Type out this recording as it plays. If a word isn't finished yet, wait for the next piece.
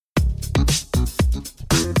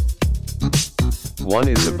One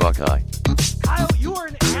is a Buckeye. Kyle, you are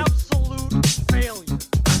an absolute failure.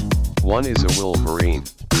 One is a Wolverine.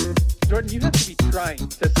 Jordan, you have to be trying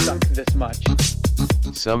to suck this much.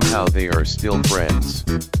 Somehow they are still friends.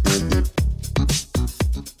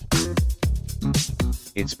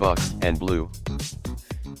 It's Buck and Blue.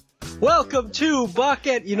 Welcome to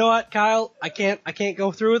Bucket. You know what, Kyle? I can't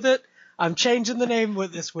go through with it. I'm changing the name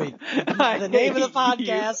with this week. The name of the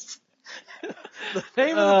podcast. The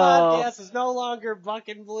name of the podcast is no longer Buck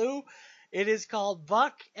and Blue. It is called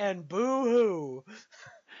Buck and Boohoo.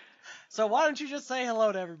 So why don't you just say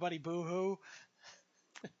hello to everybody, Boohoo?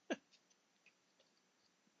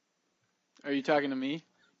 Are you talking to me?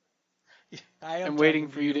 I'm waiting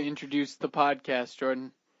for you to introduce the podcast,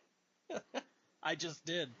 Jordan. I just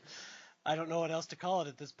did. I don't know what else to call it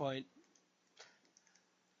at this point.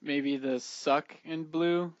 Maybe the Suck and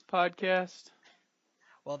Blue podcast?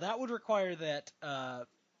 Well, that would require that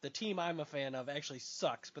the team I'm a fan of actually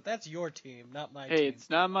sucks, but that's your team, not my team. Hey,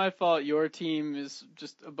 it's not my fault. Your team is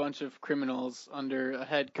just a bunch of criminals under a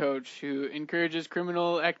head coach who encourages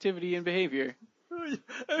criminal activity and behavior.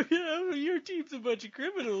 Your team's a bunch of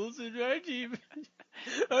criminals, and our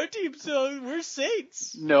team's we're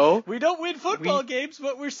saints. No. We don't win football games,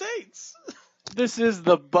 but we're saints. This is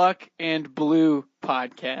the Buck and Blue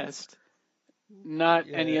podcast, not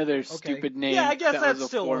any other stupid name. Yeah, I guess that was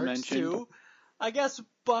still works aforementioned. too. I guess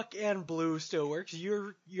Buck and Blue still works.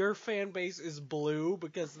 Your fan base is blue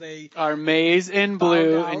because they are maize and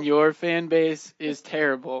blue, out. And your fan base is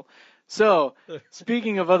terrible. So,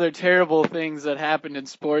 speaking of other terrible things that happened in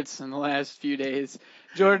sports in the last few days,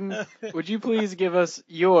 Jordan, would you please give us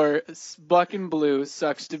your Buck and Blue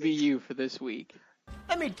sucks to be you for this week?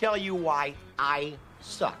 Let me tell you why I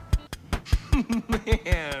suck.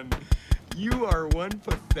 Man, you are one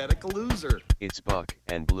pathetic loser. It's Buck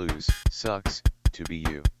and Blues sucks to be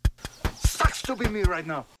you. Sucks to be me right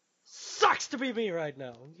now. Sucks to be me right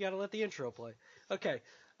now. You gotta let the intro play. Okay.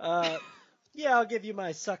 Yeah, I'll give you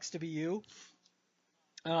my sucks to be you.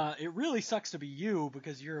 It really sucks to be you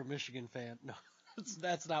because you're a Michigan fan. No,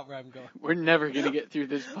 that's not where I'm going. We're never going to get through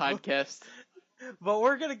this podcast. But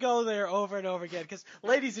we're going to go there over and over again because,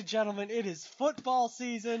 ladies and gentlemen, it is football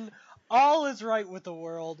season. All is right with the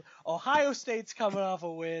world. Ohio State's coming off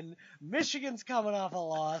a win. Michigan's coming off a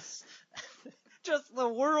loss. Just the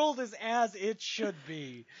world is as it should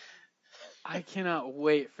be. I cannot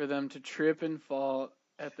wait for them to trip and fall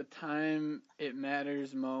at the time it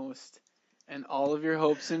matters most, and all of your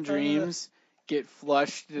hopes and dreams get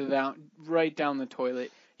flushed right down the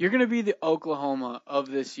toilet. You're going to be the Oklahoma of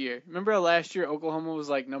this year. Remember last year Oklahoma was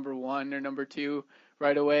like number 1 or number 2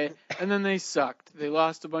 right away, and then they sucked. They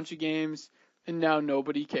lost a bunch of games, and now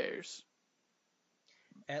nobody cares.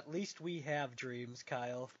 At least we have dreams,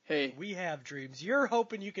 Kyle. Hey. We have dreams. You're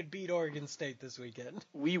hoping you can beat Oregon State this weekend.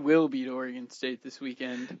 We will beat Oregon State this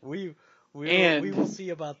weekend. We will see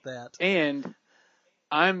about that. And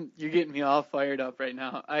you're getting me all fired up right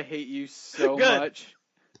now. I hate you so Good. much.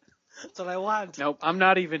 That's what I want. Nope, I'm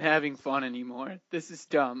not even having fun anymore. This is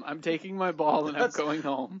dumb. I'm taking my ball and I'm going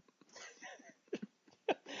home.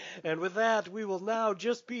 And with that, we will now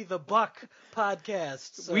just be the Buck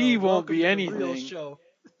podcast. So we won't be to the anything. Real show.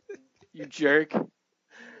 You jerk.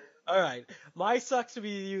 All right. My sucks to be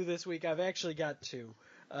you this week. I've actually got 2.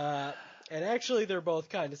 And actually, they're both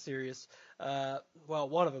kind of serious. Well,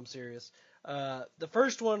 one of them serious. The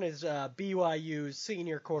first one is BYU's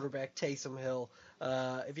senior quarterback, Taysom Hill.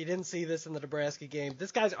 If you didn't see this in the Nebraska game,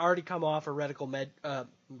 this guy's already come off a medical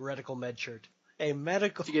med shirt. A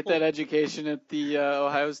medical. Did you get that education at the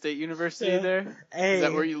Ohio State University there? Is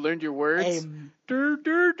that where you learned your words?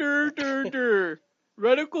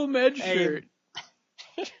 Radical med shirt.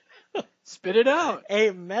 Spit it out. A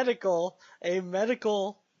medical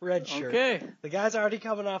red shirt. Okay. The guy's already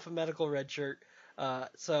coming off a medical red shirt,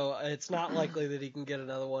 so it's not likely that he can get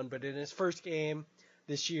another one. But in his first game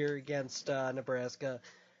this year against Nebraska,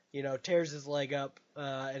 tears his leg up,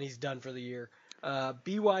 and he's done for the year.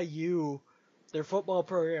 BYU, their football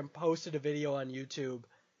program, posted a video on YouTube.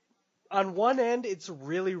 On one end, it's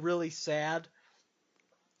really, really sad.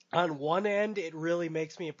 On one end, it really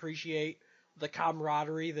makes me appreciate the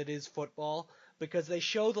camaraderie that is football, because they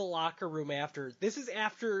show the locker room after. This is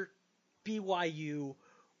after BYU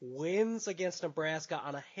wins against Nebraska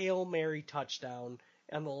on a Hail Mary touchdown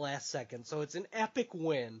in the last second. So it's an epic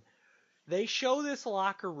win. They show this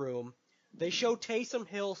locker room. They show Taysom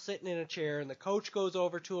Hill sitting in a chair, and the coach goes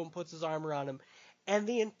over to him, puts his arm around him, and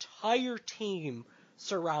the entire team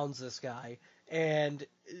surrounds this guy. And,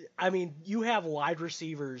 I mean, you have wide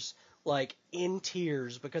receivers like in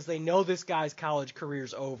tears because they know this guy's college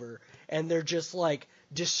career's over, and they're just like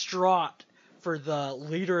distraught for the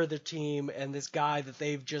leader of the team and this guy that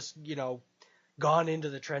they've just, gone into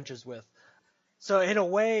the trenches with. So in a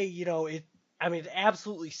way, it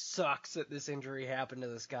absolutely sucks that this injury happened to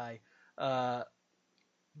this guy. But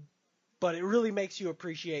it really makes you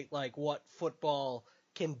appreciate like what football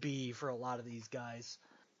can be for a lot of these guys.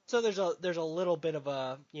 So there's a little bit of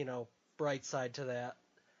a, bright side to that.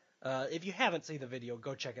 If you haven't seen the video,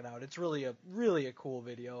 go check it out. It's really a cool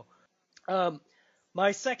video.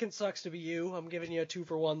 My second sucks to be you. I'm giving you a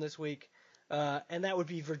 2-for-1 this week. And that would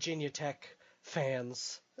be Virginia Tech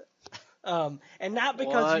fans. And not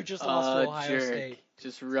because you just lost to Ohio State.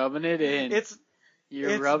 Just rubbing it in.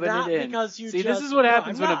 You're it's rubbing not it in. Because you See, just, this is what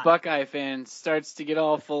happens when a Buckeye fan starts to get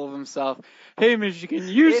all full of himself. Hey, Michigan,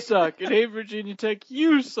 you suck. And hey, Virginia Tech,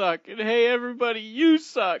 you suck. And hey, everybody, you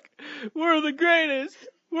suck. We're the greatest.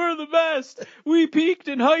 We're the best. We peaked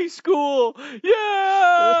in high school.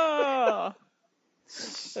 Yeah!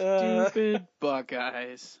 Stupid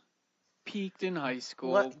Buckeyes. Peaked in high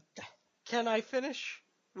school. Can I finish?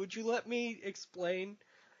 Would you let me explain?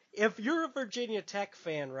 If you're a Virginia Tech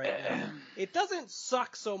fan right now, it doesn't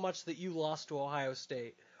suck so much that you lost to Ohio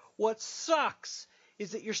State. What sucks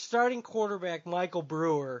is that your starting quarterback, Michael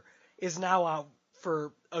Brewer, is now out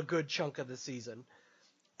for a good chunk of the season.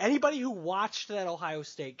 Anybody who watched that Ohio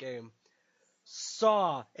State game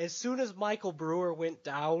saw as soon as Michael Brewer went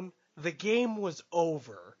down, the game was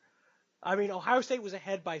over. I mean, Ohio State was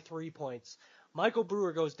ahead by 3 points. Michael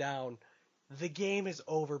Brewer goes down. The game is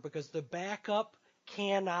over because the backup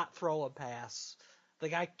cannot throw a pass. The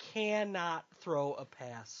guy cannot throw a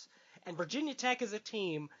pass. And Virginia Tech is a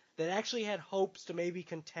team that actually had hopes to maybe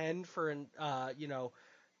contend for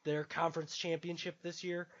their conference championship this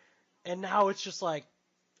year. And now it's just like,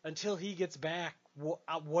 until he gets back,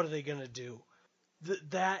 what are they going to do?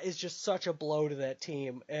 That is just such a blow to that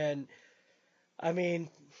team. And, I mean,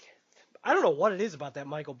 I don't know what it is about that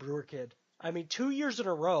Michael Brewer kid. I mean, 2 years in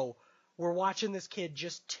a row, we're watching this kid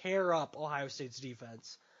just tear up Ohio State's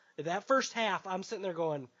defense. That first half, I'm sitting there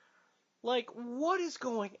going, like, what is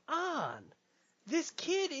going on? This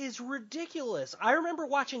kid is ridiculous. I remember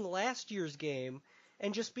watching last year's game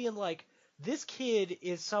and just being like, this kid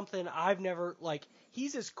is something I've never, like,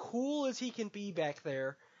 he's as cool as he can be back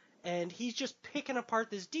there, and he's just picking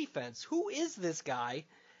apart this defense. Who is this guy?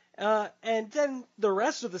 And then the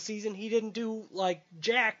rest of the season, he didn't do, like,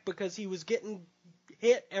 jack because he was getting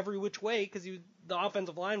hit every which way because the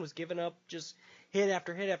offensive line was giving up just hit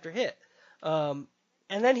after hit after hit. And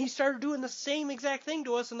then he started doing the same exact thing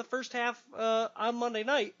to us in the first half on Monday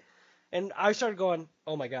night. And I started going,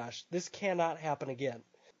 oh my gosh, this cannot happen again.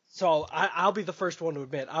 So I'll be the first one to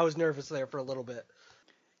admit I was nervous there for a little bit.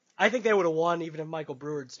 I think they would have won even if Michael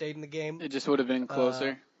Brewer had stayed in the game. It just would have been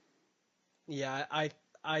closer. Yeah,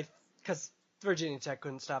 because Virginia Tech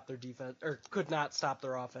couldn't stop their defense, or could not stop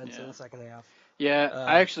their offense in the second half. Yeah,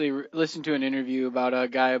 I actually listened to an interview about a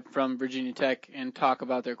guy from Virginia Tech and talk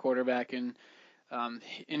about their quarterback and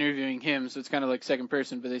interviewing him. So it's kind of like second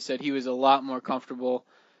person, but they said he was a lot more comfortable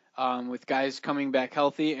with guys coming back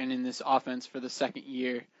healthy and in this offense for the second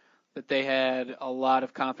year, that they had a lot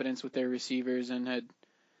of confidence with their receivers and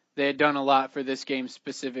they had done a lot for this game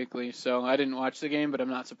specifically. So I didn't watch the game, but I'm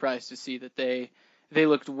not surprised to see that they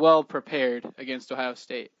looked well prepared against Ohio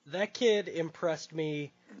State. That kid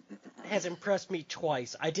has impressed me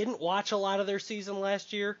twice. I didn't watch a lot of their season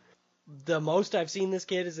last year. The most I've seen this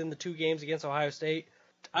kid is in the 2 games against Ohio State.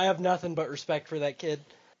 I have nothing but respect for that kid.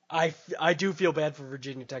 I do feel bad for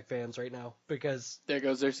Virginia Tech fans right now because there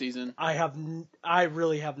goes their season. I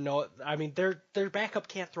really have no. I mean, their backup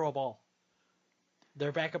can't throw a ball.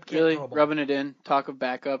 Their backup can't really throw a ball. Rubbing it in. Talk of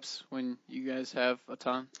backups when you guys have a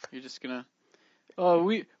ton. You're just gonna.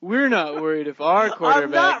 Oh, we're not worried if our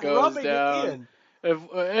quarterback goes down.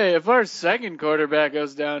 If our second quarterback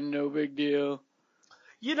goes down, no big deal.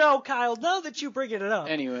 You know, Kyle, now that you bring it up,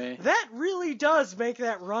 anyway, that really does make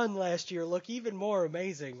that run last year look even more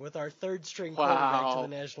amazing with our third-string quarterback to the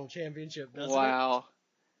national championship, doesn't it? Wow.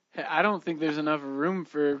 I don't think there's enough room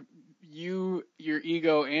for you, your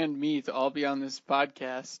ego, and me to all be on this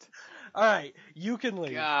podcast. All right, you can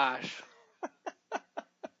leave. Gosh.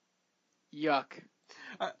 Yuck.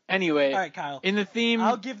 Anyway, all right, Kyle. In the theme,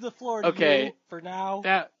 I'll give the floor to you for now.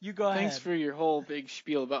 You go ahead. Thanks for your whole big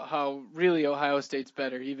spiel about how really Ohio State's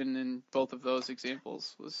better, even in both of those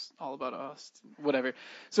examples was all about us. Whatever.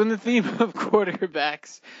 So in the theme of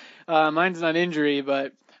quarterbacks, mine's not injury,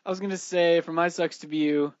 but I was going to say, for my sucks to be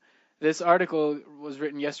you, this article was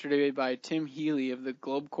written yesterday by Tim Healy of the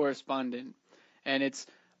Globe Correspondent, and it's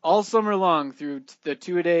all summer long through the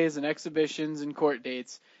 2-a-days and exhibitions and court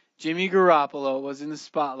dates. Jimmy Garoppolo was in the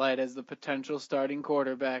spotlight as the potential starting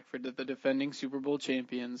quarterback for the defending Super Bowl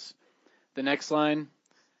champions. The next line,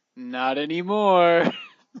 not anymore.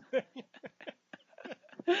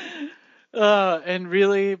 And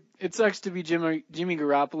really, it sucks to be Jimmy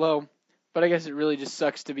Garoppolo, but I guess it really just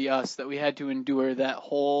sucks to be us that we had to endure that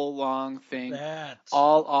whole long thing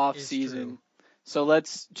all off season. True. So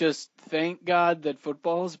let's just thank God that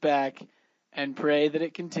football is back and pray that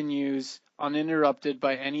it continues uninterrupted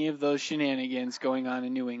by any of those shenanigans going on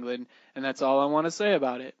in New England. And that's all I want to say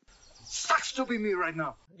about it. Sucks to be me right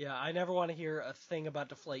now. Yeah, I never want to hear a thing about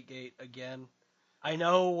Deflategate again. I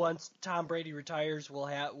know once Tom Brady retires,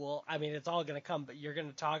 it's all going to come, but you're going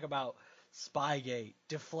to talk about Spygate,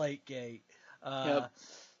 Deflategate. Yep.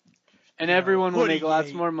 And everyone will make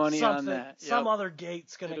lots more money on something, that. Yep. Some other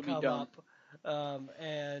gate's going to It'll be come dumb. up,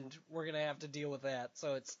 and we're going to have to deal with that.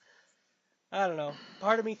 So I don't know.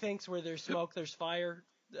 Part of me thinks where there's smoke, there's fire.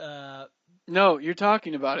 No, you're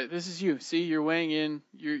talking about it. This is you. See, you're weighing in.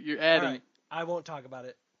 You're adding. All right, I won't talk about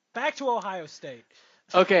it. Back to Ohio State.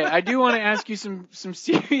 Okay, I do want to ask you some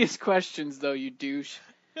serious questions, though, you douche.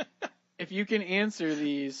 If you can answer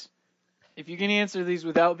these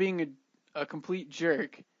without being a complete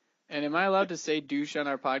jerk, and am I allowed to say douche on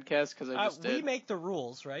our podcast? Because I just did. We make the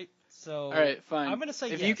rules, right? So all right, fine. I'm gonna say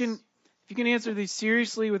if yes. If you can answer these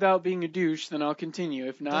seriously without being a douche, then I'll continue.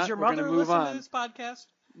 If not, we're going to move on. Does your mother listen to this podcast?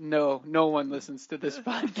 No one listens to this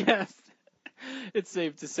podcast. It's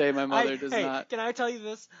safe to say my mother does not. Can I tell you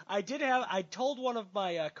this? I told one of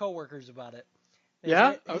my coworkers about it.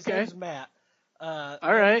 His name's Matt. All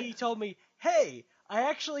right. He told me, hey, I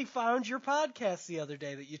actually found your podcast the other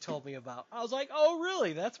day that you told me about. I was like, oh,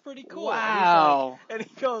 really? That's pretty cool. Wow. And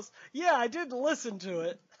he goes, yeah, I didn't listen to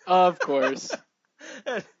it. Of course.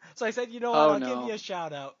 So I said, you know what, I'll give you a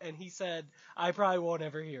shout out. And he said, I probably won't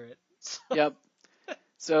ever hear it. Yep.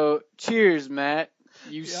 So, cheers, Matt.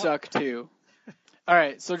 You suck too. All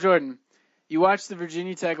right, so Jordan, you watched the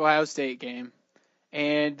Virginia Tech Ohio State game,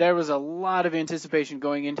 and there was a lot of anticipation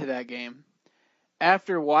going into that game.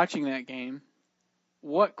 After watching that game,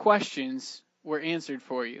 what questions were answered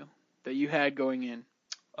for you that you had going in?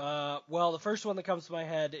 Well, the first one that comes to my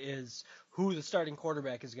head is who the starting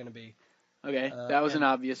quarterback is going to be. Okay, that was an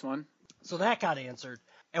obvious one. So that got answered.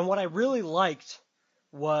 And what I really liked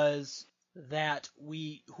was that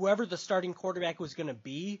whoever the starting quarterback was going to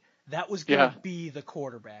be, that was going to be the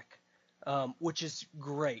quarterback, which is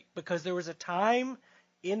great because there was a time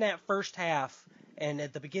in that first half and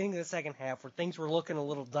at the beginning of the second half where things were looking a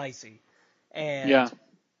little dicey. And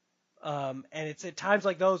it's at times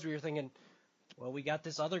like those where you're thinking, well, we got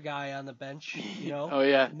this other guy on the bench, Oh,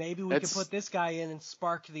 yeah. Maybe we can put this guy in and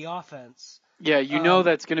spark the offense. Yeah,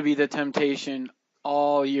 that's going to be the temptation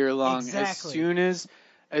all year long. Exactly.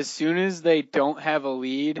 As soon as they don't have a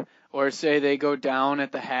lead or say they go down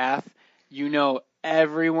at the half,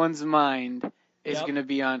 everyone's mind is going to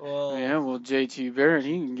be on, JT Barrett,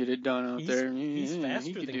 he can get it done out there. He's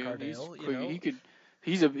faster than Cardale,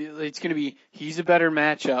 He's a better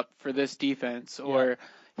matchup for this defense, or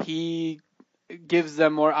he gives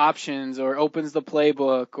them more options or opens the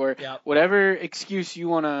playbook or whatever excuse you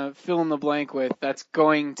want to fill in the blank with, that's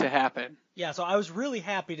going to happen. Yeah, so I was really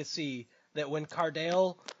happy to see that when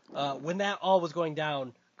Cardale, when that all was going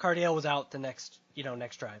down, Cardale was out the next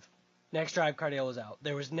drive. Next drive, Cardale was out.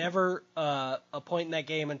 There was never a point in that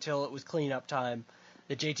game until it was cleanup time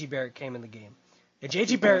that JT Barrett came in the game. And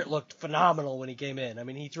JT Barrett looked phenomenal when he came in. I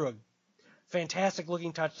mean, he threw a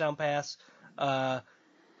fantastic-looking touchdown pass.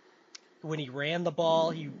 When he ran the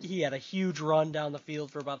ball, he had a huge run down the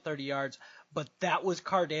field for about 30 yards. But that was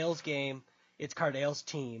Cardale's game. It's Cardale's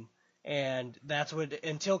team. And that's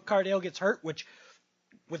until Cardale gets hurt, which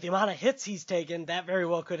with the amount of hits he's taken, that very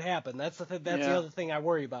well could happen. That's the other thing I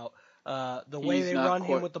worry about. The way they run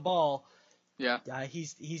him with the ball,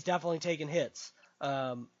 he's definitely taken hits.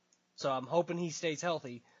 So I'm hoping he stays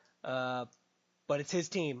healthy. But it's his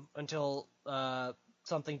team until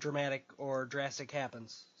something dramatic or drastic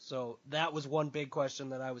happens. So that was one big question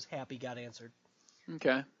that I was happy got answered.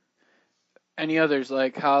 Okay. Any others,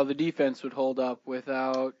 like how the defense would hold up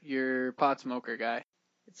without your pot smoker guy?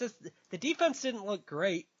 It's just the defense didn't look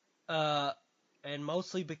great, and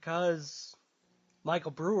mostly because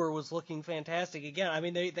Michael Brewer was looking fantastic again. I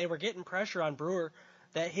mean, they were getting pressure on Brewer.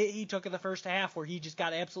 That hit he took in the first half where he just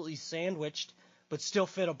got absolutely sandwiched, but still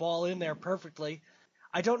fit a ball in there perfectly.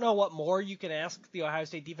 I don't know what more you can ask the Ohio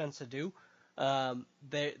State defense to do.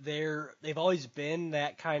 They've always been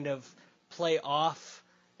that kind of play off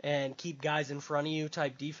and keep guys in front of you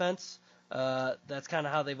type defense. That's kind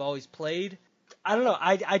of how they've always played. I don't know.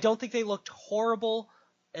 I don't think they looked horrible,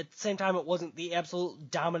 at the same time, it wasn't the absolute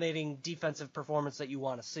dominating defensive performance that you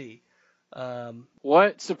want to see.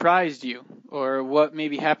 What surprised you, or what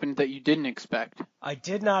maybe happened that you didn't expect? I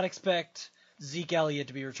did not expect Zeke Elliott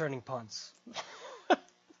to be returning punts.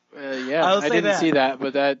 Yeah, I'll I say didn't that. see that,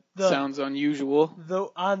 but that The- sounds unusual.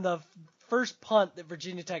 Though on the first punt that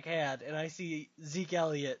Virginia Tech had, and I see Zeke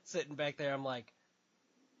Elliott sitting back there, I'm like,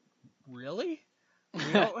 really?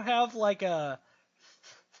 We don't have like a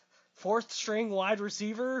fourth string wide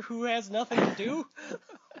receiver who has nothing to do?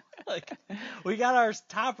 Like, we got our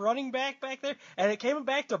top running back there, and it came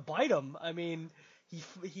back to bite him. I mean,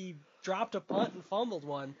 he dropped a punt and fumbled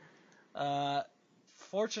one.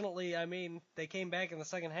 Fortunately, I mean, they came back in the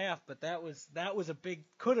second half, but that was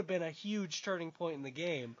could have been a huge turning point in the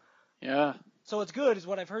game. Yeah. So what's good is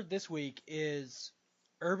what I've heard this week is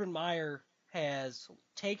Urban Meyer has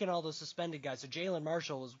taken all the suspended guys. So Jalen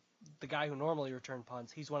Marshall was the guy who normally returned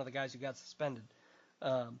punts. He's one of the guys who got suspended.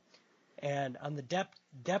 And on the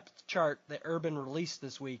depth chart that Urban released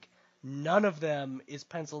this week, none of them is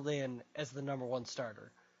penciled in as the number one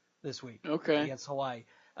starter this week against Hawaii,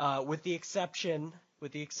 with the exception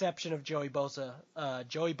of Joey Bosa.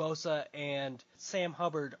 Joey Bosa and Sam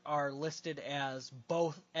Hubbard are listed as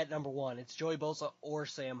both at number one. It's Joey Bosa or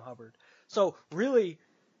Sam Hubbard. So really,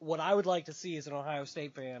 what I would like to see as an Ohio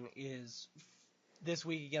State fan is this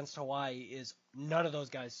week against Hawaii is none of those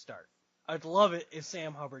guys start. I'd love it if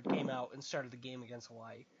Sam Hubbard came out and started the game against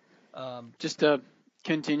Hawaii. Just to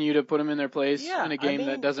continue to put them in their place in a game I mean,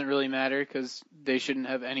 that doesn't really matter because they shouldn't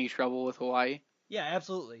have any trouble with Hawaii. Yeah,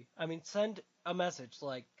 absolutely. I mean, send a message,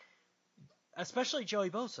 like, especially Joey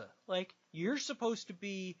Bosa. Like, you're supposed to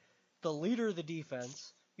be the leader of the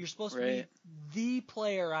defense. You're supposed to be the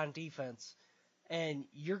player on defense, and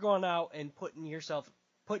you're going out and putting yourself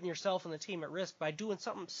and the team at risk by doing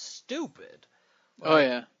something stupid. Oh,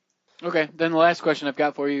 yeah. Okay, then the last question I've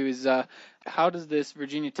got for you is how does this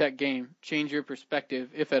Virginia Tech game change your perspective,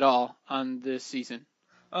 if at all, on this season?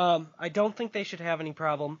 I don't think they should have any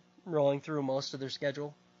problem rolling through most of their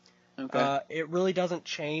schedule. Okay. It really doesn't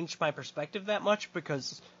change my perspective that much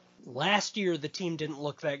because last year the team didn't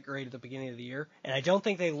look that great at the beginning of the year, and I don't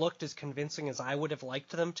think they looked as convincing as I would have liked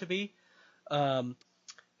them to be.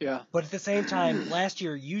 Yeah. But at the same time, last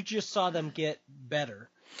year you just saw them get better.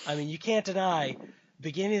 I mean, you can't deny,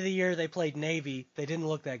 beginning of the year they played Navy, they didn't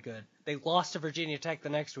look that good. They lost to Virginia Tech the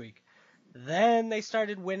next week. Then they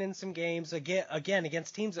started winning some games again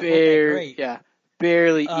against teams that weren't that great. Yeah.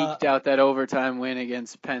 Barely eked out that overtime win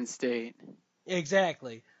against Penn State.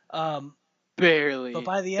 Exactly. Barely. But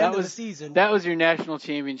by the end of the season, that was your national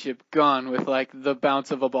championship gone with like the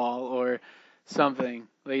bounce of a ball or something.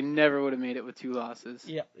 They never would have made it with 2 losses.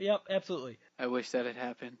 Yep, absolutely. I wish that had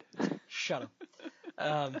happened. Shut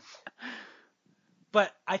up.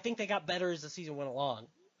 But I think they got better as the season went along.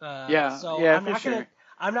 I'm not gonna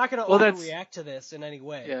overreact to this in any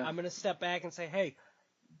way. Yeah. I'm gonna step back and say, hey,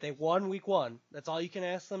 they won week 1. That's all you can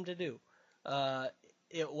ask them to do.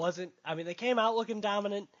 It wasn't. I mean, they came out looking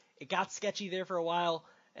dominant. It got sketchy there for a while,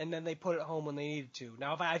 and then they put it home when they needed to.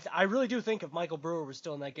 Now, if I really do think if Michael Brewer was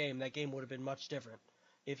still in that game would have been much different.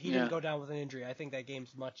 If he didn't go down with an injury, I think that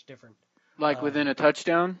game's much different. Like within a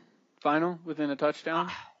touchdown? Within a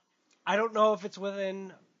touchdown? I don't know if it's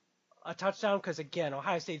within a touchdown because, again,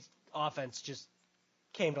 Ohio State's offense just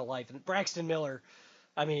came to life. And Braxton Miller,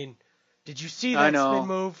 I mean, did you see that spin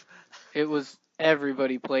move? It was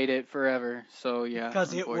everybody played it forever. So yeah,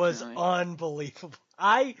 because it was unbelievable.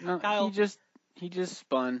 Kyle, he just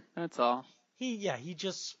spun. That's all. He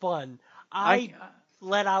just spun. I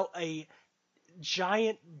let out a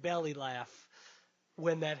giant belly laugh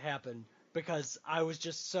when that happened because I was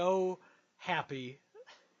just so happy.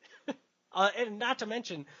 And not to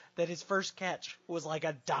mention that his first catch was like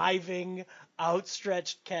a diving,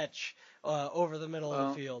 outstretched catch over the middle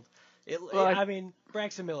of the field. I mean,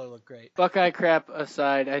 Braxton Miller looked great. Buckeye crap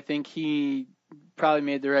aside, I think he probably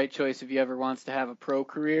made the right choice if he ever wants to have a pro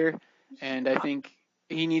career. And I think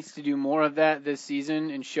he needs to do more of that this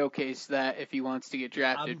season and showcase that if he wants to get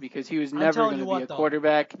drafted because he was never going to be a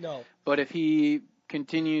quarterback. No. But if he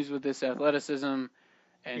continues with this athleticism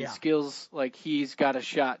and skills, like he's got a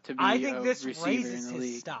shot to be a receiver in the league. I think this raises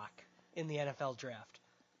his stock in the NFL draft.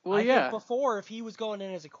 Well, I think before, if he was going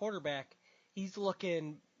in as a quarterback, he's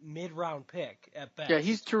looking mid-round pick at best. Yeah,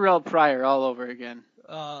 he's Terrell Pryor all over again.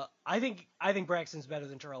 I think Braxton's better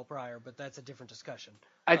than Terrell Pryor, but that's a different discussion.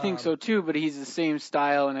 I think so too, but he's the same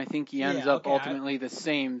style, and I think he ends up ultimately the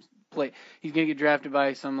same play. He's gonna get drafted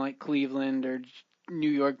by some like Cleveland or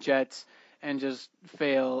New York Jets and just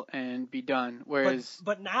fail and be done. Whereas,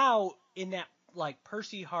 but now in that like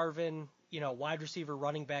Percy Harvin, wide receiver,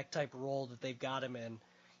 running back type role that they've got him in,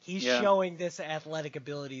 He's Yeah. showing this athletic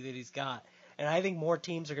ability that he's got. And I think more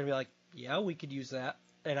teams are going to be like, yeah, we could use that.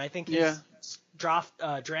 And I think his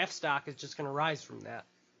draft stock is just going to rise from that.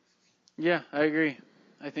 Yeah, I agree.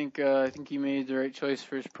 I think he made the right choice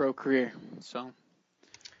for his pro career. So,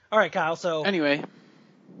 all right, Kyle. So anyway,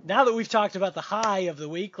 now that we've talked about the high of the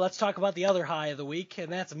week, let's talk about the other high of the week,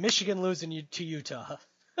 and that's Michigan losing to Utah.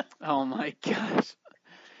 oh my gosh.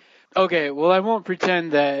 Okay, well, I won't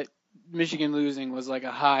pretend that Michigan losing was like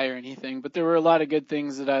a high or anything, but there were a lot of good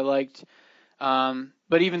things that I liked.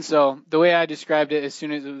 But even so, the way I described it as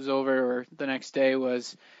soon as it was over or the next day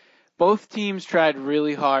was both teams tried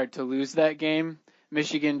really hard to lose that game.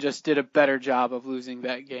 Michigan just did a better job of losing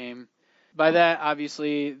that game. By that,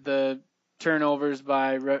 obviously, the turnovers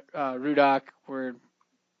by Rudock were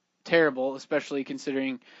terrible, especially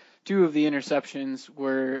considering 2 of the interceptions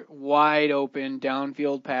were wide open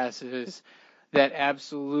downfield passes that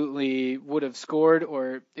absolutely would have scored,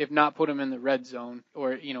 or if not, put them in the red zone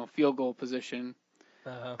or, field goal position.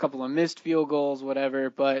 A couple of missed field goals, whatever.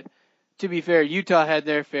 But to be fair, Utah had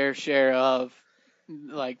their fair share of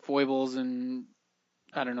like foibles and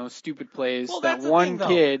I don't know, stupid plays. Well, that that's the one thing, though.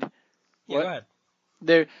 kid. Yeah, What? go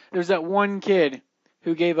ahead. There's that one kid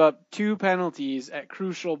who gave up 2 penalties at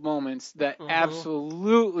crucial moments that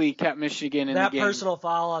absolutely kept Michigan in the game. That personal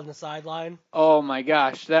foul on the sideline. Oh my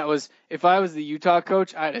gosh, that was, if I was the Utah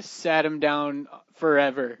coach, I'd have sat him down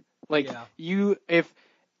forever. If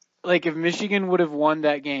Michigan would have won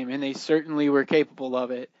that game, and they certainly were capable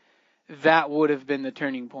of it, that would have been the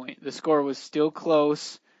turning point. The score was still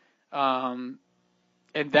close.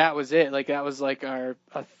 And that was it. That was a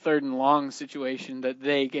 3rd and long situation that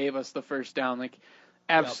they gave us the first down.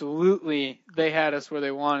 Absolutely, They had us where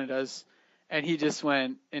they wanted us, and he just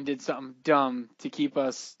went and did something dumb to keep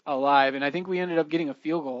us alive. And I think we ended up getting a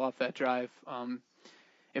field goal off that drive,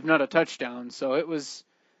 if not a touchdown. So it was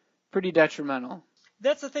pretty detrimental.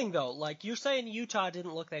 That's the thing, though. You're saying Utah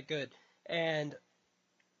didn't look that good, and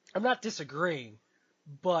I'm not disagreeing,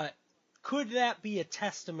 but could that be a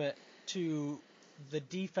testament to the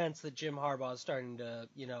defense that Jim Harbaugh is starting to,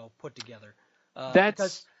 put together?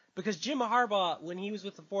 Because Jim Harbaugh, when he was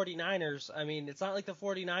with the 49ers, I mean, it's not like the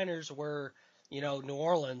 49ers were, New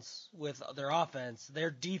Orleans with their offense.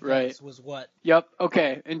 Their defense was what. Yep.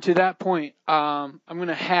 Okay. And to that point, I'm going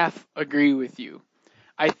to half agree with you.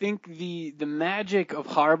 I think the magic of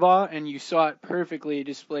Harbaugh, and you saw it perfectly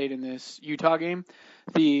displayed in this Utah game,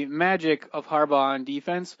 the magic of Harbaugh on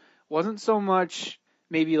defense wasn't so much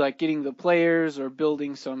maybe getting the players or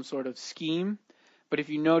building some sort of scheme. But if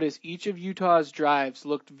you notice, each of Utah's drives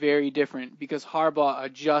looked very different because Harbaugh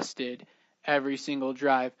adjusted every single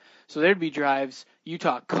drive. So there'd be drives,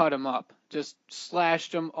 Utah cut them up, just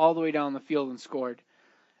slashed them all the way down the field and scored.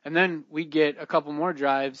 And then we'd get a couple more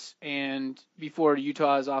drives, and before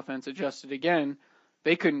Utah's offense adjusted again,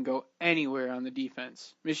 they couldn't go anywhere on the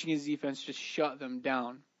defense. Michigan's defense just shut them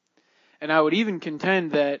down. And I would even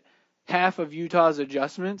contend that half of Utah's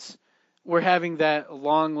adjustments were having that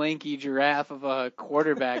long, lanky giraffe of a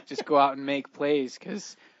quarterback just go out and make plays.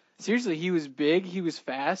 Because seriously, he was big, he was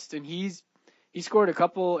fast, and he scored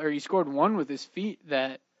he scored one with his feet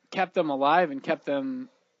that kept them alive and kept them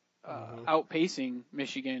outpacing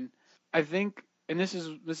Michigan. I think, and this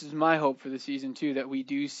is my hope for the season too, that we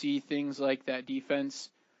do see things like that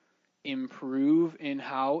defense improve in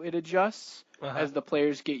how it adjusts as the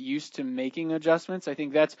players get used to making adjustments. I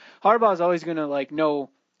think that's Harbaugh's always going to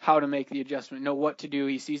know how to make the adjustment, know what to do.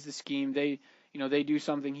 He sees the scheme. They do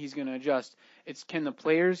something, he's going to adjust. It's can the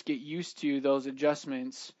players get used to those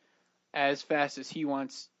adjustments as fast as he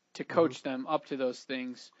wants to coach them up to those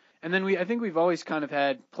things. And then I think we've always kind of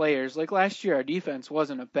had players, like last year our defense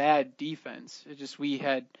wasn't a bad defense. It just we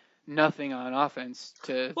had nothing on offense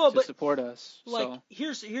to support us.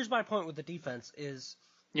 Here's my point with the defense is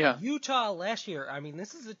Yeah. Utah last year, I mean,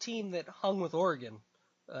 this is a team that hung with Oregon.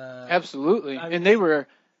 Absolutely. I mean, and they were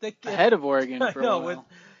ahead of Oregon for a while.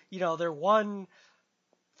 With, their one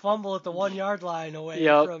fumble at the 1 yard line away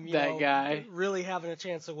from, that guy really having a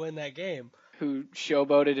chance to win that game. Who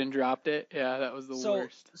showboated and dropped it. Yeah, that was the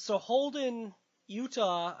worst. So holding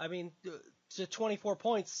Utah, I mean, to 24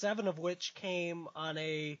 points, 7 of which came on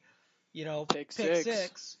a, pick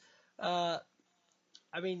six.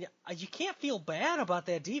 I mean, you can't feel bad about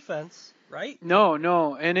that defense, right?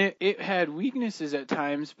 No, and it had weaknesses at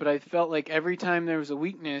times, but I felt like every time there was a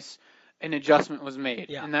weakness, an adjustment was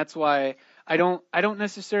made, and that's why I don't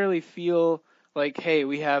necessarily feel like, hey,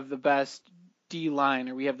 we have the best D line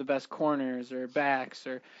or we have the best corners or backs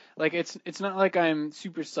or it's not like I'm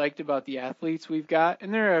super psyched about the athletes we've got,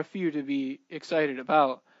 and there are a few to be excited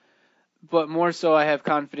about. but more so I have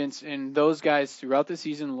confidence in those guys throughout the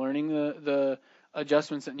season learning the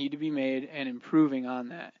adjustments that need to be made and improving on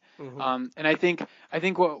that. Mm-hmm. And I think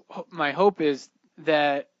what my hope is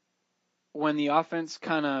that when the offense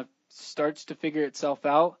kind of starts to figure itself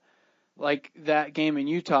out, like that game in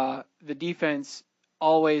Utah, the defense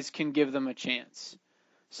always can give them a chance.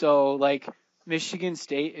 So like Michigan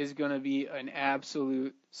State is going to be an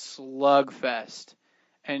absolute slugfest.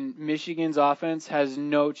 And Michigan's offense has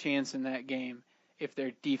no chance in that game if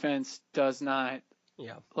their defense does not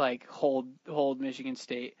like hold Michigan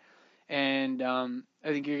State. And I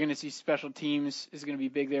think you're going to see special teams is going to be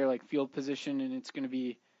big there, like field position, and it's going to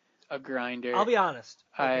be a grinder. I'll be honest.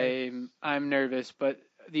 Okay. I'm nervous, but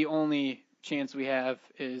the only chance we have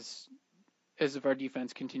is if our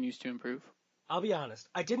defense continues to improve. I'll be honest.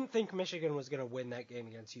 I didn't think Michigan was going to win that game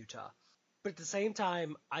against Utah. But at the same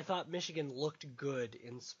time, I thought Michigan looked good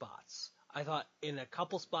in spots. I thought in a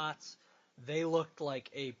couple spots, they looked like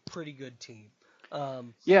a pretty good team.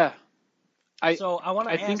 Yeah. So I want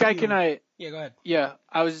to ask think you. I can. Yeah, go ahead. Yeah,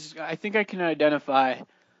 I think I can identify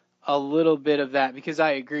a little bit of that because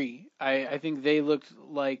I agree. I think they looked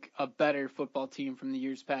like a better football team from the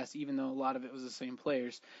years past, even though a lot of it was the same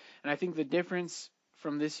players. And I think the difference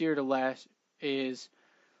from this year to last is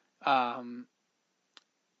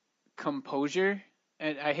composure.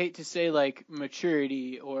 And I hate to say like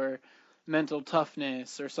maturity or mental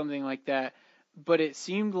toughness or something like that, but it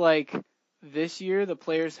seemed like this year the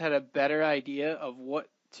players had a better idea of what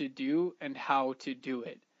to do and how to do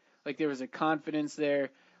it. Like there was a confidence there.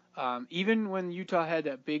 Even when Utah had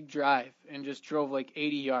that big drive and just drove like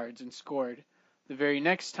 80 yards and scored, the very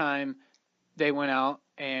next time they went out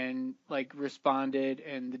and like responded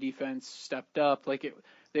and the defense stepped up,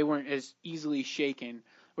 they weren't as easily shaken.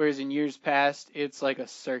 Whereas in years past, it's like a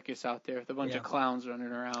circus out there with a bunch of clowns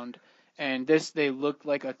running around. And they looked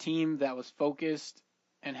like a team that was focused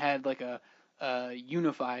and had like a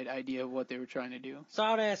unified idea of what they were trying to do. So I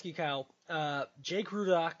want to ask you, Kyle. Jake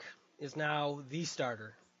Rudock is now the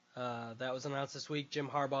starter. That was announced this week. Jim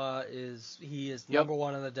Harbaugh is number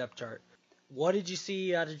one on the depth chart. What did you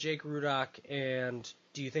see out of Jake Rudock, and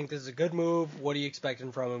do you think this is a good move? What are you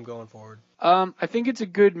expecting from him going forward? I think it's a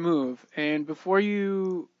good move. And before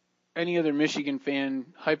any other Michigan fan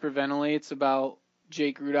hyperventilates about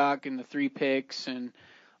Jake Rudock and the 3 picks and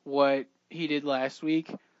what he did last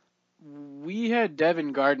week, we had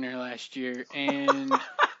Devin Gardner last year, and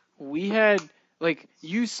we had,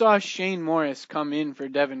 you saw Shane Morris come in for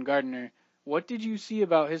Devin Gardner. What did you see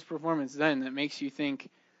about his performance then that makes you think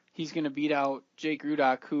he's going to beat out Jake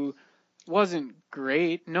Rudock, who wasn't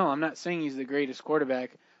great? No, I'm not saying he's the greatest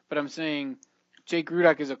quarterback, but I'm saying Jake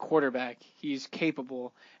Rudock is a quarterback. He's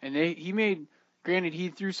capable. And granted, he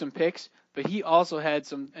threw some picks, but he also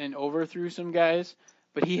had and overthrew some guys.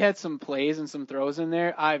 But he had some plays and some throws in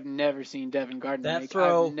there I've never seen Devin Gardner make.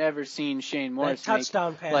 I've never seen Shane Morris make. That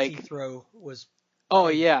touchdown pass he threw was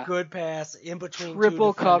a good pass in between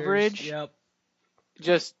triple two defenders. Coverage. Yep.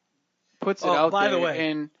 Just puts it out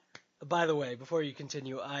there. By the way, before you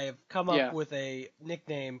continue, I have come up with a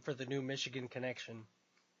nickname for the new Michigan connection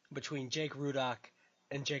between Jake Rudock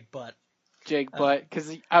and Jake Butt. Jake Butt,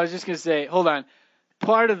 because I was just going to say, hold on.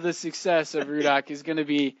 Part of the success of Rudock is going to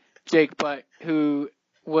be Jake Butt, who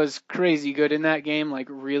was crazy good in that game, like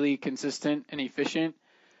really consistent and efficient.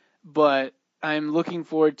 But I'm looking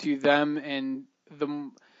forward to them and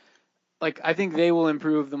I think they will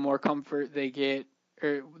improve the more comfort they get,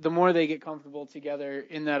 or the more they get comfortable together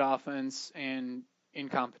in that offense and in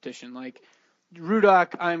competition. Like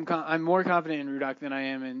Rudock, I'm more confident in Rudock than I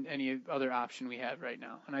am in any other option we have right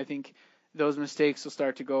now. And I think those mistakes will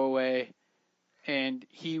start to go away and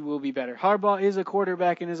he will be better. Harbaugh is a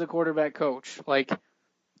quarterback and is a quarterback coach. Like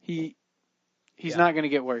he's not going to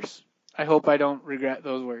get worse. I hope I don't regret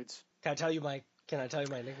those words. Can I tell you my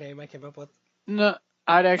nickname I came up with? No,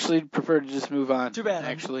 I'd actually prefer to just move on. Too bad.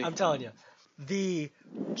 Actually, I'm telling you. The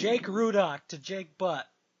Jake Rudock to Jake Butt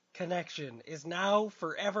connection is now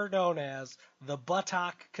forever known as the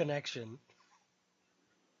Buttock connection.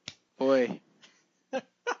 Boy.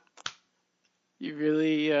 You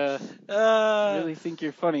really think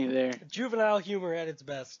you're funny there. Juvenile humor at its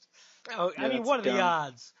best. Oh, I mean, what are the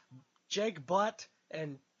odds? Jake Butt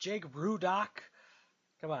and Jake Rudock?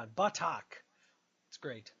 Come on, Buttock. It's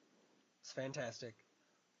great. It's fantastic.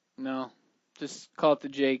 No, just call it the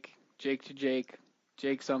Jake. Jake to Jake.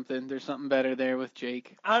 Jake something. There's something better there with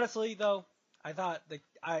Jake. Honestly, though, I thought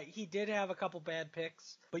he did have a couple bad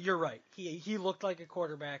picks, but you're right. He looked like a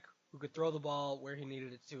quarterback who could throw the ball where he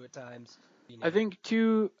needed it to at times.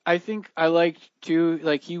 I think I liked too,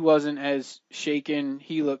 like he wasn't as shaken.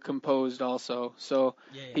 He looked composed also. So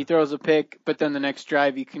Yeah. he throws a pick, but then the next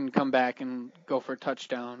drive he can come back and go for a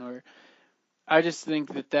touchdown. Or I just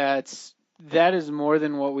think that is more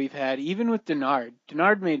than what we've had. Even with Denard.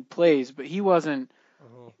 Denard made plays, but he wasn't,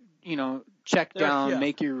 check down,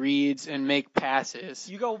 make your reads, and make passes.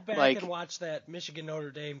 You go back Like, and watch that Michigan Notre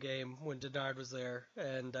Dame game when Denard was there,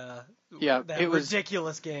 and Yeah, that it was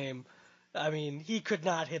ridiculous game. I mean, he could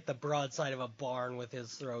not hit the broadside of a barn with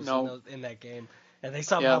his throws in that game, and they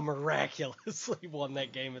somehow miraculously won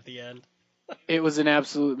that game at the end. It was an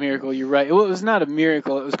absolute miracle. You're right. Well, it was not a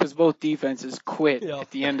miracle. It was because both defenses quit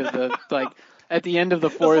at the end of the at the end of the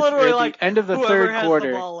fourth, or at the end of the third quarter. Whoever has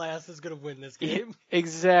the ball last is going to win this game.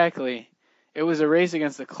 Exactly. It was a race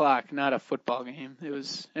against the clock, not a football game. It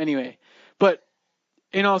was anyway. But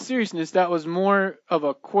in all seriousness, that was more of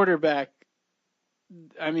a quarterback.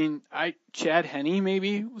 I mean, Chad Henne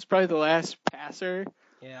maybe was probably the last passer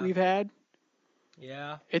we've had.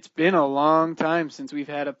 Yeah. It's been a long time since we've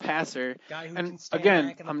had a passer. Guy who can stand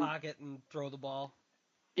back in the pocket and throw the ball.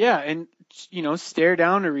 Yeah, and stare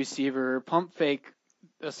down a receiver, or pump fake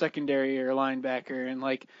a secondary or a linebacker, and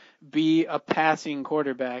be a passing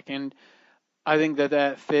quarterback. And I think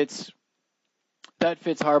that fits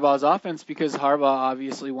Harbaugh's offense, because Harbaugh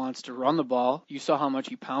obviously wants to run the ball. You saw how much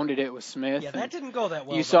he pounded it with Smith. Yeah, that didn't go that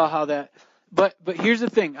well. You saw how that. But here's the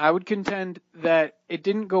thing. I would contend that it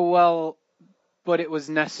didn't go well, but it was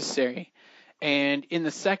necessary. And in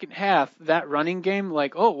the second half, that running game,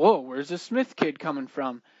 where's the Smith kid coming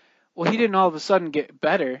from? Well, he didn't all of a sudden get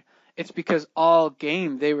better. It's because all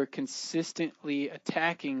game they were consistently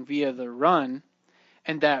attacking via the run,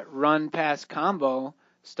 and that run-pass combo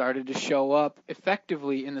started to show up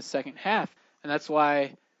effectively in the second half. And that's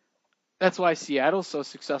why Seattle's so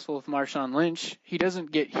successful with Marshawn Lynch. He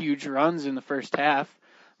doesn't get huge runs in the first half,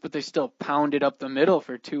 but they still pound it up the middle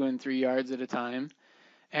for 2 and 3 yards at a time.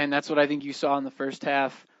 And that's what I think you saw in the first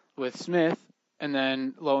half with Smith. And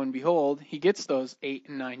then, lo and behold, he gets those 8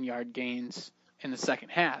 and 9 yard gains in the second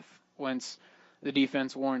half once the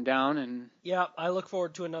defense worn down. And yeah, I look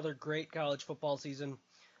forward to another great college football season.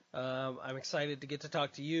 I'm excited to get to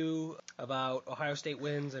talk to you about Ohio State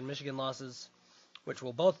wins and Michigan losses, which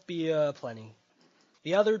will both be plenty.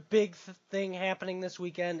 The other big thing happening this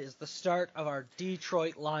weekend is the start of our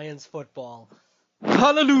Detroit Lions football.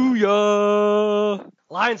 Hallelujah!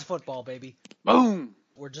 Lions football, baby. Boom!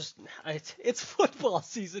 It's football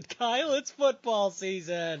season, Kyle. It's football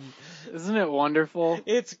season. Isn't it wonderful?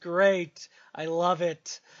 It's great. I love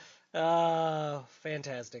it.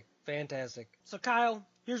 Fantastic. So, Kyle,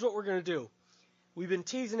 here's what we're going to do. We've been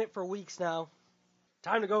teasing it for weeks now.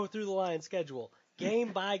 Time to go through the Lions schedule,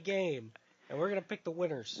 game by game, and we're going to pick the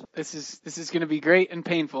winners. This is going to be great and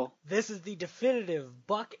painful. This is the definitive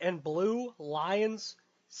Buck and Blue Lions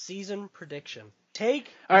season prediction.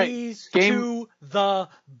 Take these to the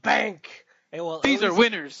bank. These are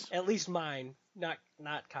winners. At least mine, not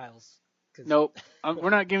Kyle's. Nope. We're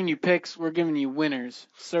not giving you picks. We're giving you winners.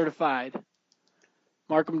 Certified.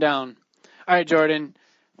 Mark them down. All right, Jordan.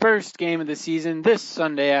 First game of the season this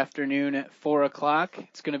Sunday afternoon at 4 o'clock.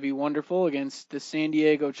 It's going to be wonderful against the San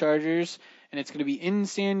Diego Chargers, and it's going to be in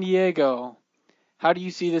San Diego. How do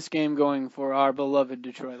you see this game going for our beloved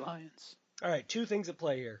Detroit Lions? All right, 2 things at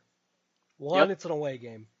play here. One, It's an away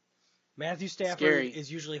game. Matthew Stafford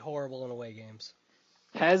is usually horrible in away games.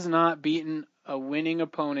 Has not beaten a winning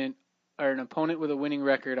opponent or an opponent with a winning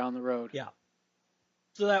record on the road. Yeah.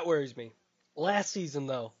 So that worries me. Last season,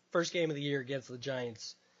 though, first game of the year against the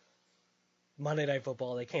Giants, Monday Night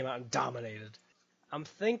Football, they came out and dominated. I'm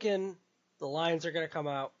thinking the Lions are going to come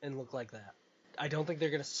out and look like that. I don't think they're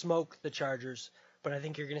going to smoke the Chargers, but I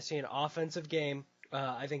think you're going to see an offensive game.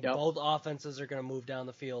 I think both offenses are going to move down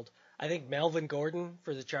the field. I think Melvin Gordon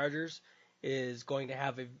for the Chargers is going to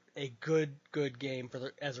have a good game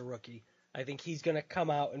as a rookie. I think he's going to come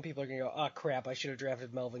out and people are going to go, oh, crap, I should have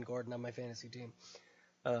drafted Melvin Gordon on my fantasy team.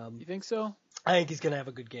 You think so? I think he's going to have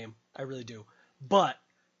a good game. I really do. But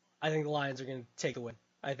I think the Lions are going to take the win.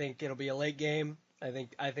 I think it'll be a late game. I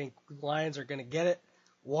think the Lions are going to get it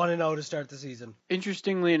 1-0 to start the season.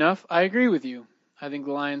 Interestingly enough, I agree with you. I think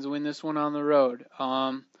the Lions win this one on the road.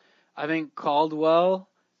 I think Caldwell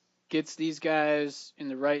gets these guys in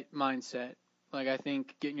the right mindset. I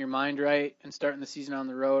think getting your mind right and starting the season on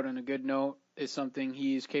the road on a good note is something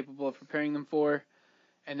he's capable of preparing them for,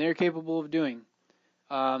 and they're capable of doing.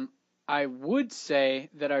 I would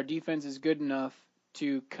say that our defense is good enough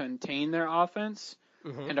to contain their offense,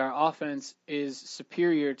 and our offense is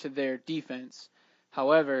superior to their defense.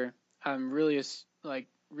 However, I'm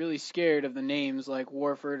really scared of the names like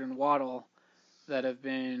Warford and Waddle that have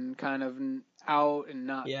been kind of out and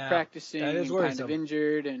not Yeah, practicing that is and kind worrisome. of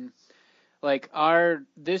injured. And like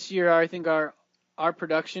this year, I think our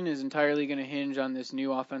production is entirely going to hinge on this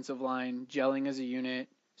new offensive line gelling as a unit,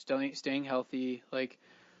 staying healthy. Like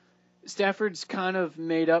Stafford's kind of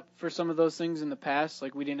made up for some of those things in the past.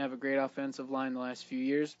 Like we didn't have a great offensive line the last few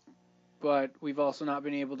years, but we've also not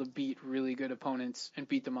been able to beat really good opponents and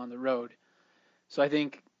beat them on the road. So I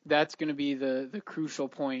think that's going to be the crucial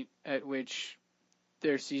point at which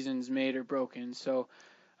their season's made or broken. So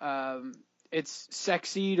it's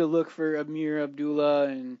sexy to look for Amir Abdullah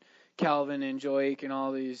and Calvin and Joik and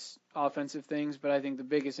all these offensive things, but I think the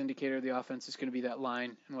biggest indicator of the offense is going to be that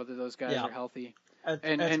line and whether those guys are healthy. That's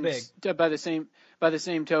big. By the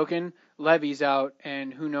same token, Levy's out,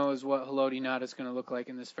 and who knows what Haloti Ngata is going to look like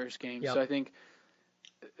in this first game. Yep. So I think,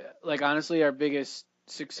 like honestly, our biggest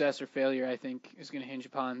success or failure, I think, is going to hinge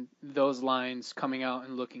upon those lines coming out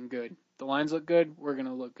and looking good. The lines look good, we're going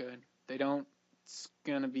to look good. They don't, it's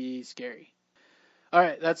going to be scary. All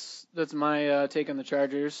right, that's my take on the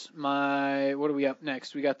Chargers. What are we up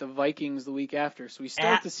next? We got the Vikings the week after. So we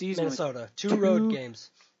start At the season Minnesota. with Two road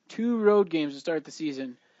games. 2 road games to start the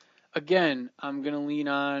season. Again, I'm going to lean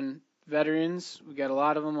on veterans. We got a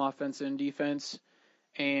lot of them, offense and defense.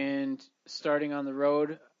 And starting on the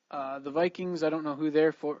road, the Vikings, I don't know who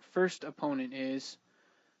their first opponent is,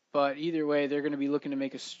 but either way, they're going to be looking to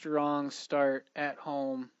make a strong start at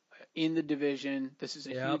home in the division. This is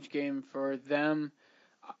a huge game for them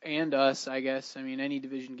and us, I guess. I mean, any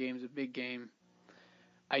division game is a big game.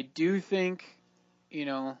 I do think,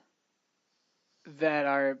 that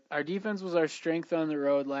our defense was our strength on the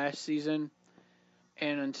road last season,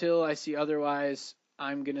 and until I see otherwise,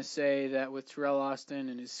 I'm going to say that with Terrell Austin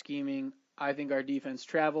and his scheming, I think our defense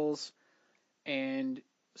travels and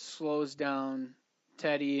slows down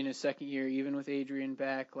Teddy in his second year, even with Adrian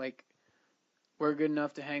back. Like, we're good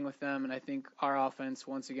enough to hang with them, and I think our offense,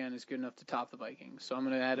 once again, is good enough to top the Vikings. So I'm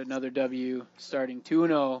going to add another W, starting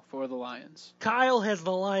 2-0 for the Lions. Kyle has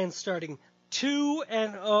the Lions starting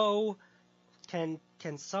 2-0.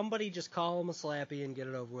 Can somebody just call him a slappy and get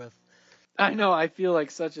it over with? I know, I feel like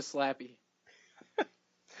such a slappy.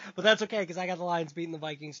 But that's okay, because I got the Lions beating the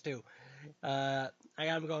Vikings, too. I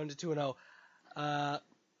got them going to 2-0.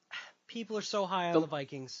 People are so high on the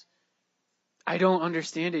Vikings. I don't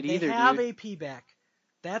understand it either, They have dude. AP back.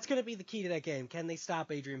 That's going to be the key to that game. Can they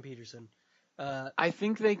stop Adrian Peterson? I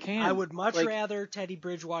think they can. I would much rather Teddy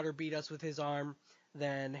Bridgewater beat us with his arm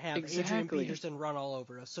than have Adrian Peterson run all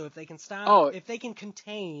over us. So if they can if they can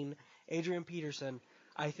contain Adrian Peterson,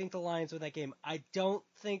 I think the Lions win that game. I don't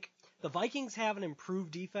think the Vikings have an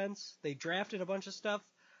improved defense. They drafted a bunch of stuff.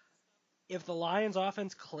 If the Lions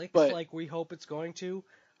offense clicks like we hope it's going to,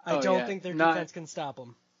 I don't think their defense can stop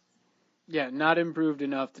them. Yeah, not improved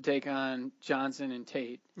enough to take on Johnson and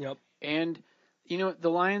Tate. Yep. And, the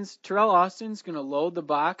Lions, Terrell Austin's going to load the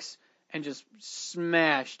box and just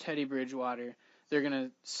smash Teddy Bridgewater. They're going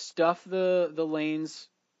to stuff the lanes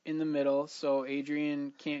in the middle so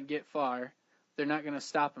Adrian can't get far. They're not going to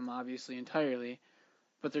stop him, obviously, entirely.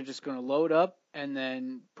 But they're just going to load up and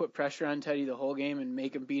then put pressure on Teddy the whole game and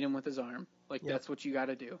make him beat him with his arm. That's what you got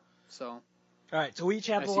to do. So. All right, so we each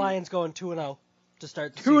have the Lions going 2-0 to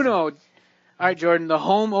start the 2-0. season. All right, Jordan, the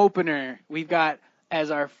home opener. We've got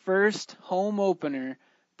as our first home opener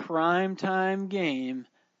primetime game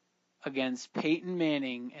against Peyton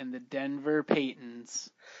Manning and the Denver Peytons.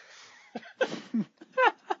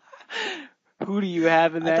 Who do you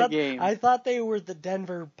have in that game? I thought they were the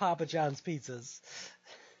Denver Papa John's pizzas.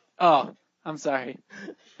 Oh, I'm sorry.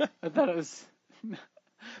 I thought it was...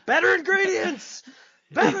 Better ingredients!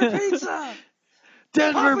 Better pizza!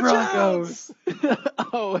 Denver Papa Broncos!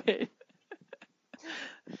 Oh, wait.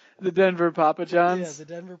 The Denver Papa Johns? Yeah,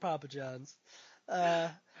 the Denver Papa Johns.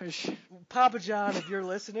 Papa John, if you're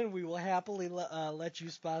listening, we will happily let you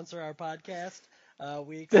sponsor our podcast.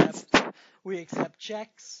 We accept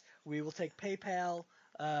checks. We will take PayPal.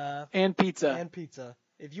 And pizza.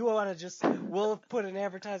 If you want to we'll put an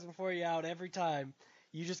advertisement for you out every time.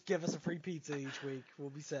 You just give us a free pizza each week.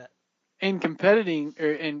 We'll be set. And competing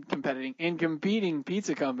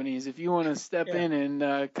pizza companies, if you want to step in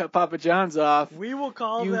and cut Papa John's off, we will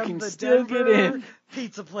call you them can the still Denver get in.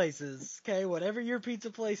 Pizza Places. Okay, whatever your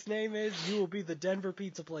pizza place name is, you will be the Denver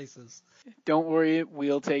Pizza Places. Don't worry,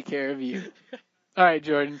 we'll take care of you. All right,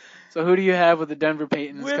 Jordan. So who do you have with the Denver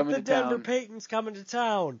Peytons coming to town? With the Denver Peytons coming to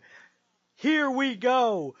town. Here we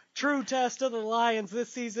go. True test of the Lions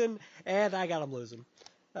this season, and I got them losing.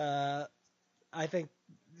 I think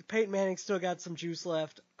Peyton Manning still got some juice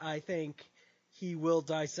left. I think he will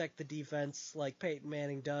dissect the defense like Peyton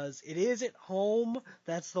Manning does. It is at home.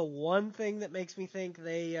 That's the one thing that makes me think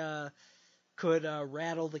they could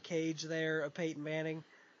rattle the cage there of Peyton Manning.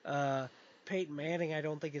 Peyton Manning, I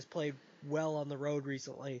don't think has played well on the road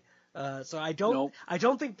recently. So I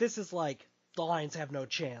don't think this is like the Lions have no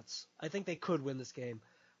chance. I think they could win this game,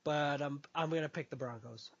 but I'm gonna pick the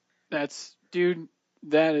Broncos.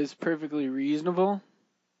 That is perfectly reasonable.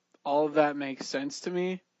 All of that makes sense to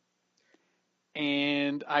me,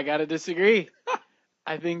 and I gotta disagree.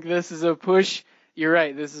 I think this is a push. You're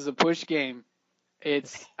right. This is a push game.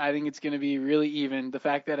 I think it's going to be really even. The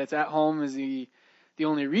fact that it's at home is the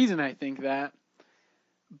only reason I think that.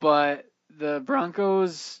 But the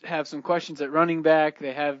Broncos have some questions at running back.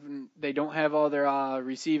 They don't have all their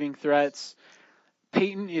receiving threats.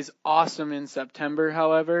 Peyton is awesome in September,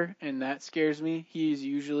 however, and that scares me. He's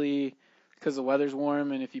usually, because the weather's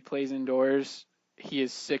warm and if he plays indoors, he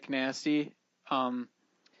is sick nasty.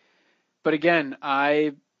 But again,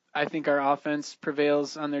 I think our offense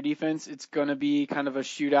prevails on their defense. It's going to be kind of a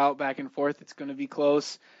shootout back and forth. It's going to be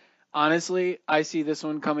close. Honestly, I see this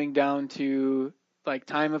one coming down to like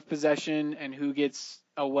time of possession and who gets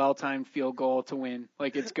a well-timed field goal to win.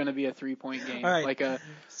 Like it's going to be a 3-point game. All right.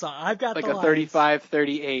 So I've got the Lions.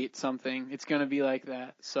 35-38 something. It's going to be like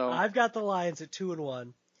that. So I've got the Lions at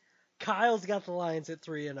 2-1. Kyle's got the Lions at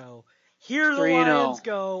 3-0. Here the 3-0. Lions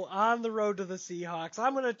go on the road to the Seahawks.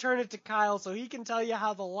 I'm going to turn it to Kyle so he can tell you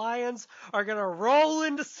how the Lions are going to roll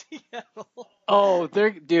into Seattle. Oh,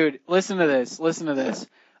 dude, listen to this.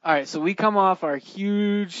 All right, so we come off our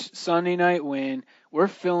huge Sunday night win. We're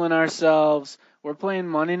feeling ourselves. We're playing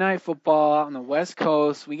Monday Night Football on the West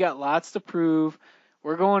Coast. We got lots to prove.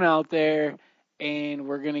 We're going out there, and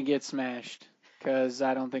we're going to get smashed because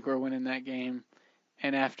I don't think we're winning that game.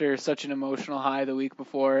 And after such an emotional high the week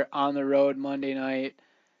before on the road Monday night,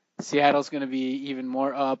 Seattle's going to be even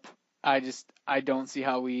more up. I don't see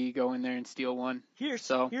how we go in there and steal one. Here's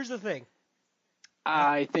the thing.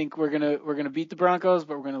 I think we're gonna beat the Broncos,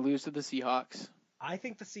 but we're gonna lose to the Seahawks. I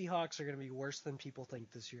think the Seahawks are going to be worse than people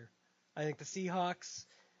think this year. I think the Seahawks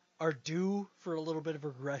are due for a little bit of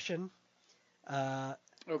regression.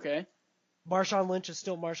 Okay. Marshawn Lynch is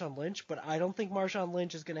still Marshawn Lynch, but I don't think Marshawn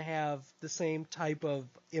Lynch is going to have the same type of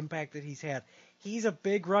impact that he's had. He's a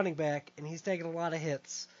big running back, and he's taken a lot of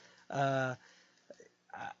hits. I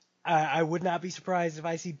would not be surprised if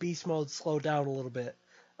I see beast mode slow down a little bit.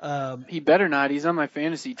 He better not. He's on my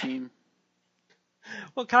fantasy team.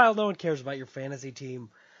 Well, Kyle, no one cares about your fantasy team.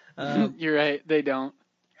 You're right. They don't.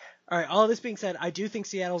 All right, all this being said, I do think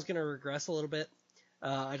Seattle's going to regress a little bit.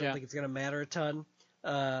 I don't think it's going to matter a ton.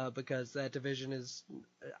 Because that division is,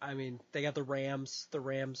 I mean, they got the Rams. The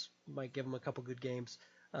Rams might give them a couple good games.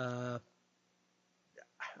 I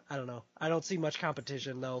don't know. I don't see much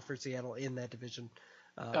competition, though, for Seattle in that division.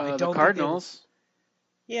 The Cardinals.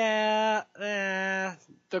 The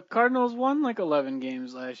Cardinals won like 11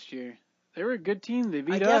 games last year. They were a good team. They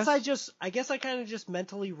beat us. I guess I kind of just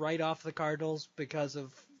mentally write off the Cardinals because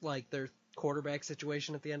of like their quarterback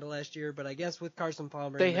situation at the end of last year. But I guess with Carson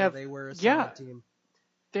Palmer, they were a solid team.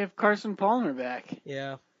 They have Carson Palmer back.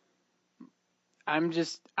 Yeah.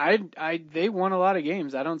 They won a lot of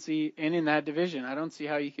games. I don't see, and in that division, I don't see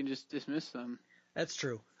how you can just dismiss them. That's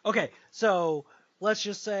true. Okay, so let's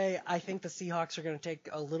just say I think the Seahawks are going to take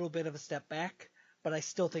a little bit of a step back, but I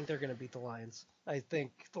still think they're going to beat the Lions. I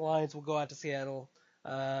think the Lions will go out to Seattle.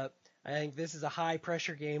 I think this is a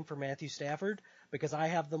high-pressure game for Matthew Stafford because I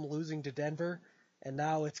have them losing to Denver, and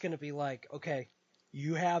now it's going to be like, okay,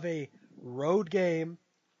 you have a road game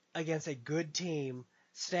against a good team.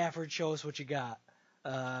 Stafford, show us what you got.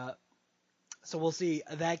 So we'll see.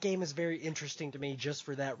 That game is very interesting to me just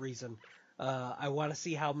for that reason. I want to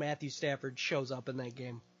see how Matthew Stafford shows up in that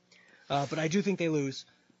game. But I do think they lose.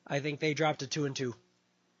 I think they drop to 2-2.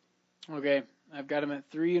 Okay, I've got them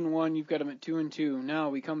at 3-1. You've got them at 2-2. Now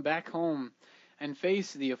we come back home and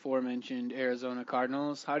face the aforementioned Arizona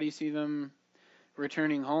Cardinals. How do you see them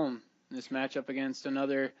returning home in this matchup against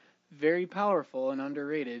another very powerful and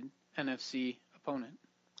underrated NFC opponent?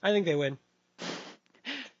 I think they win.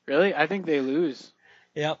 Really? I think they lose.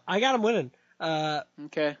 Yep, I got them winning.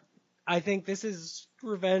 Okay. I think this is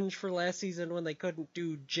revenge for last season when they couldn't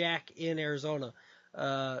do jack in Arizona.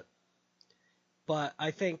 But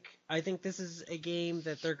I think this is a game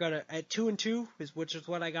that they're gonna at 2-2 which is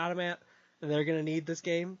what I got them at, and they're gonna need this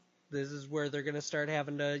game. This is where they're gonna start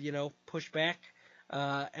having to push back,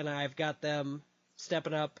 and I've got them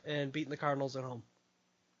stepping up and beating the Cardinals at home.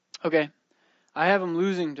 Okay. I have them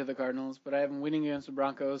losing to the Cardinals, but I have them winning against the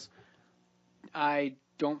Broncos. I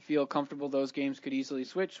don't feel comfortable those games could easily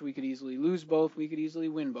switch. We could easily lose both. We could easily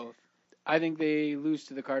win both. I think they lose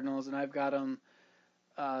to the Cardinals, and I've got them.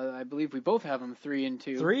 I believe we both have them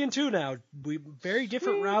 3-2. 3-2 now. We very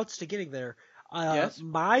different Sweet. routes to getting there. Yes,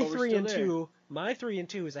 My but we're still 3-2. My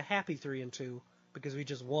 3-2 is a happy 3-2 because we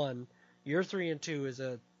just won. Your 3-2 is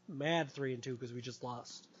a mad 3-2 because we just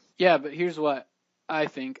lost. Yeah, but here's what I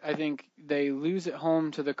think. I think they lose at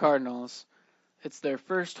home to the Cardinals. It's their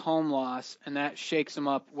first home loss, and that shakes them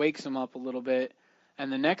up, wakes them up a little bit.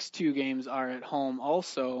 And the next 2 games are at home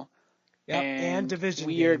also. Yep, and division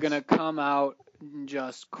we games. are going to come out and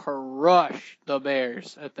just crush the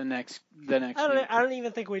Bears at the next week. I don't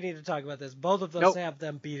even think we need to talk about this. Both of us have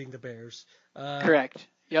them beating the Bears. Correct.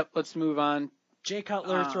 Yep, let's move on. Jay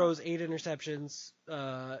Cutler throws 8 interceptions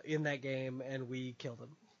in that game, and we killed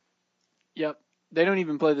him. Yep. They don't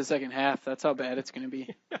even play the second half. That's how bad it's going to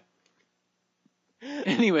be.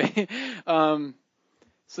 Anyway,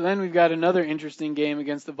 so then we've got another interesting game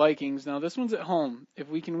against the Vikings. Now, this one's at home. If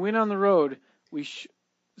we can win on the road, we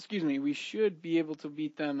should be able to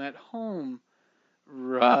beat them at home.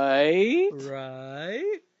 Right?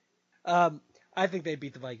 Right. I think they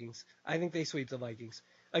beat the Vikings. I think they sweep the Vikings.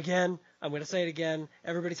 Again, I'm going to say it again.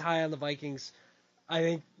 Everybody's high on the Vikings. I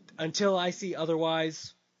think until I see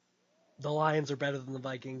otherwise, the Lions are better than the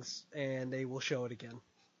Vikings, and they will show it again.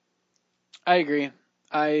 I agree.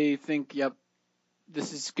 I think,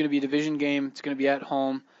 this is going to be a division game. It's going to be at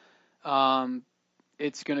home.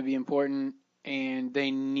 It's going to be important, and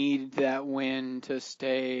they need that win to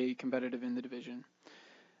stay competitive in the division.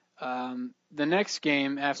 The next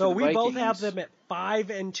game after the Vikings... So we both have them at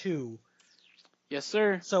 5-2. Yes,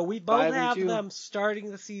 sir. So we both have them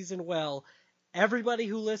starting the season well. Everybody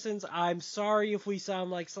who listens, I'm sorry if we sound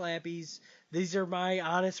like slappies. These are my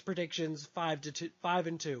honest predictions,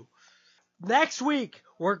 5-2. Next week,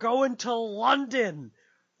 we're going to London.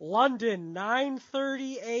 London,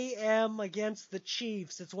 9:30 a.m. against the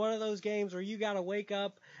Chiefs. It's one of those games where you got to wake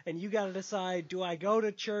up and you got to decide, do I go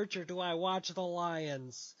to church or do I watch the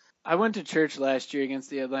Lions? I went to church last year against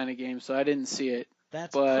the Atlanta game, so I didn't see it.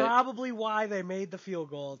 That's probably why they made the field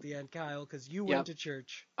goal at the end, Kyle, because you went to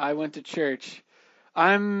church. I went to church.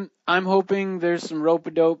 I'm hoping there's some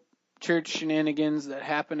rope-a-dope church shenanigans that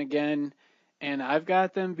happen again, and I've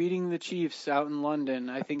got them beating the Chiefs out in London.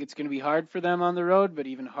 I think it's going to be hard for them on the road, but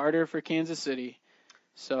even harder for Kansas City.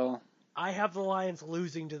 So I have the Lions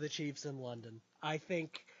losing to the Chiefs in London. I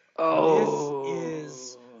think this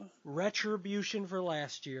is retribution for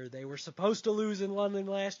last year. They were supposed to lose in London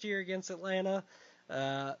last year against Atlanta.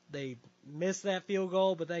 They missed that field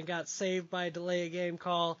goal, but then got saved by a delay of game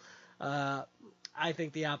call. I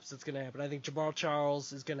think the opposite's going to happen. I think Jamal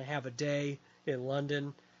Charles is going to have a day in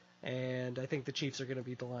London, and I think the Chiefs are going to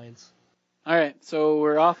beat the Lions. All right, so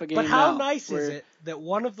we're off a game. But how nice is it that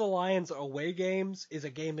one of the Lions' away games is a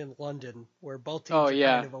game in London, where both teams are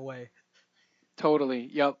kind of away? Totally.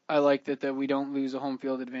 Yep. I like that we don't lose a home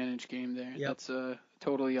field advantage game there. Yep. That's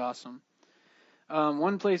totally awesome.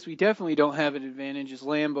 One place we definitely don't have an advantage is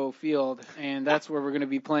Lambeau Field, and that's where we're going to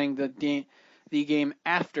be playing the game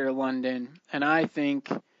after London, and I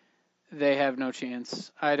think they have no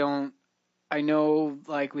chance. I know,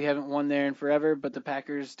 we haven't won there in forever, but the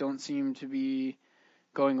Packers don't seem to be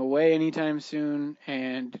going away anytime soon,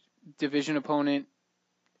 and division opponent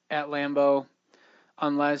at Lambeau,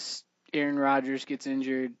 unless Aaron Rodgers gets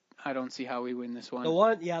injured, I don't see how we win this one.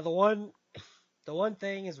 The one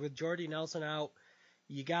thing is with Jordy Nelson out,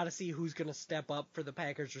 you got to see who's going to step up for the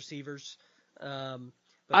Packers receivers.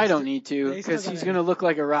 I don't need to, because he's going to look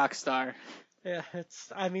like a rock star. Yeah,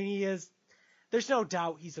 he is. There's no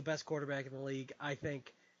doubt he's the best quarterback in the league, I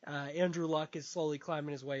think. Andrew Luck is slowly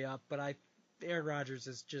climbing his way up, but Aaron Rodgers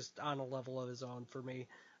is just on a level of his own for me.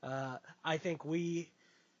 I think we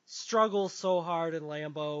struggle so hard in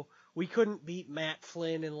Lambeau. We couldn't beat Matt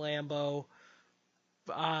Flynn in Lambeau.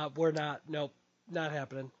 Not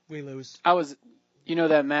happening. We lose.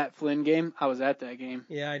 That Matt Flynn game? I was at that game.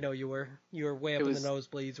 Yeah, I know you were. You were way up in the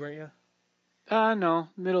nosebleeds, weren't you? No,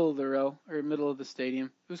 middle of the row, or middle of the stadium.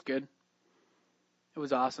 It was good. It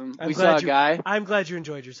was awesome. We saw a guy. I'm glad you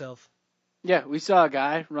enjoyed yourself. Yeah, we saw a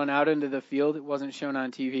guy run out into the field. It wasn't shown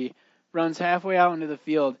on TV. Runs halfway out into the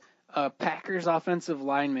field. A Packers offensive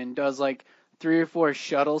lineman does 3 or 4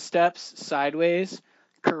 shuttle steps sideways,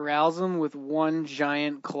 corrals him with one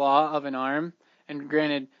giant claw of an arm. And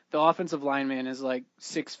granted, the offensive lineman is 6'5",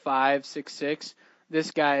 6'6".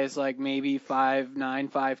 This guy is maybe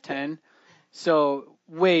 5'9", 5'10". So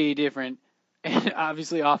way different. And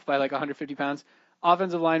obviously off by 150 pounds.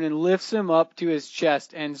 Offensive lineman lifts him up to his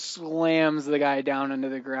chest and slams the guy down into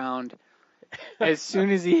the ground. As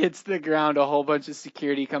soon as he hits the ground, a whole bunch of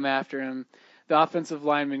security come after him. The offensive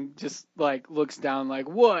lineman just like looks down like,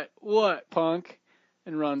 what, punk,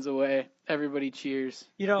 and runs away. Everybody cheers.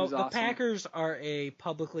 You It know, was the awesome. Packers are a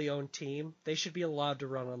publicly owned team. They should be allowed to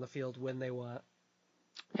run on the field when they want.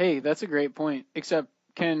 Hey, that's a great point. Except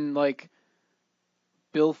can like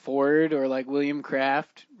Bill Ford or like William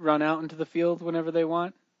Kraft run out into the field whenever they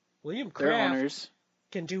want? William They're Kraft owners.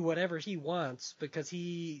 can do whatever he wants because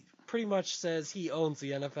he pretty much says he owns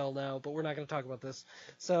the NFL now, but we're not going to talk about this.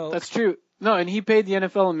 So That's true. No, and he paid the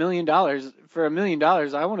NFL $1 million. For $1 million,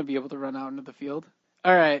 I want to be able to run out into the field.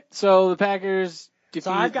 All right, so the Packers defeat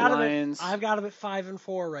I've the got Lions. I've got him at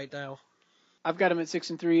 5-4 right now. I've got him at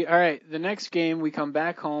 6-3. All right, the next game we come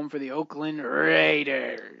back home for the Oakland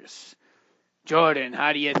Raiders. Jordan,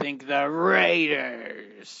 how do you think the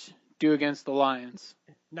Raiders do against the Lions?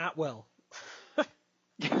 Not well.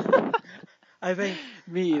 I think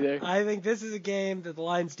Me either. I think this is a game that the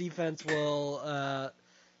Lions defense will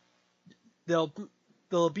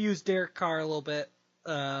they'll abuse Derek Carr a little bit,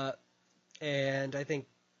 and I think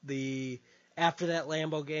after that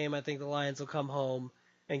Lambeau game, I think the Lions will come home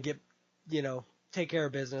and take care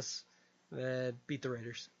of business, beat the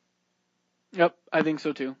Raiders. Yep, I think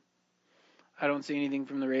so too. I don't see anything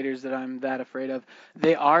from the Raiders that I'm that afraid of.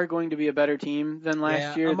 They are going to be a better team than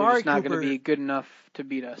last year. They're just not going to be good enough to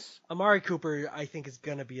beat us. Amari Cooper, I think, is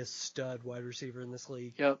going to be a stud wide receiver in this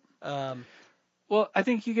league. Yep. Um, Well, I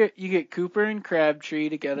think you get Cooper and Crabtree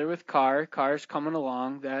together with Carr. Carr's coming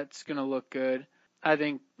along. That's going to look good. I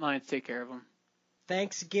think Lions take care of them.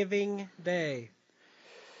 Thanksgiving Day.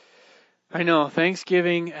 I know.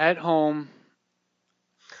 Thanksgiving at home.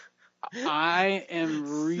 I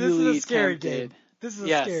am really This is a scary tempted. game. This is a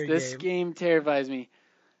scary game. This game terrifies me.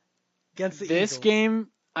 Against the This Eagles. game,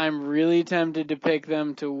 I'm really tempted to pick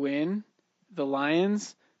them to win, the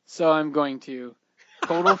Lions, so I'm going to.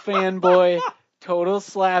 Total fanboy, total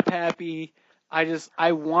slap happy.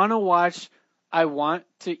 I want to watch, I want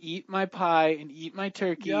to eat my pie and eat my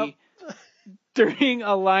turkey during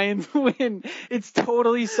a Lions win. It's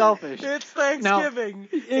totally selfish. It's Thanksgiving. Now,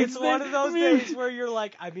 it's one of those days where you're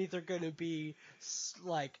like, I'm either going to be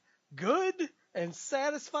like good and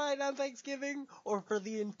satisfied on Thanksgiving, or for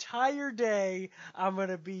the entire day, I'm going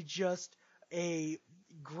to be just a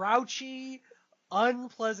grouchy,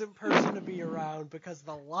 unpleasant person to be around because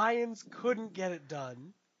the Lions couldn't get it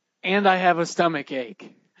done. And I have a stomach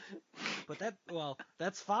ache. But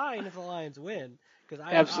that's fine if the Lions win. Because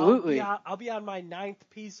Absolutely. I'll be on my 9th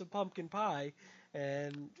piece of pumpkin pie,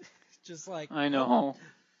 and just like I know.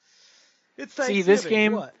 It's See, Thanksgiving. this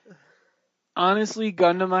game, What? honestly,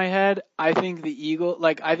 gun to my head, I think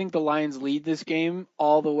the Lions lead this game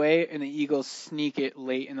all the way, and the Eagles sneak it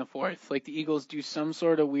late in the fourth. Like the Eagles do some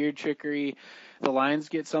sort of weird trickery, the Lions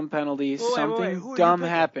get some penalties, something dumb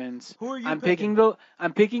happens. Who are you I'm picking?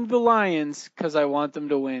 picking the Lions because I want them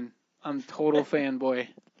to win. I'm total fanboy.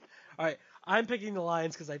 All right, I'm picking the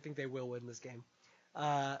Lions because I think they will win this game.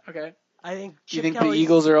 Okay. I think You think the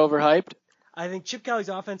Eagles are overhyped? I think Chip Kelly's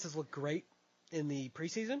offenses look great in the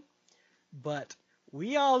preseason, but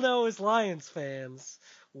we all know as Lions fans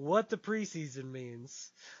what the preseason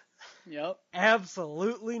means. Yep.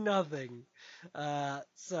 Absolutely nothing. Plus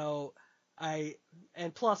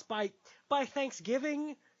by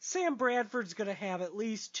Thanksgiving, Sam Bradford's gonna have at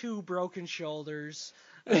least 2 broken shoulders.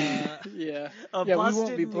 Yeah. A We busted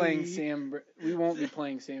won't be playing knee. We won't be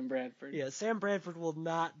playing Sam Bradford. Yeah, Sam Bradford will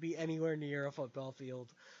not be anywhere near a football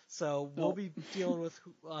field. So we'll be dealing with.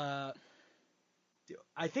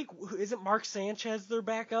 I think isn't Mark Sanchez their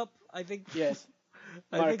backup? I think. Yes.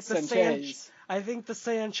 I Sanchez. think the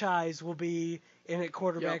Sanchez will be in at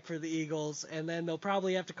quarterback for the Eagles, and then they'll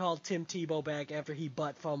probably have to call Tim Tebow back after he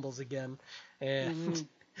butt fumbles again, and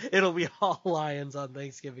it'll be all Lions on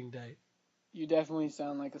Thanksgiving Day. You definitely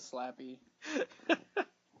sound like a slappy.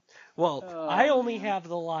 Well, I only have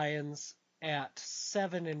the Lions at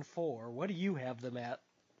 7-4. What do you have them at?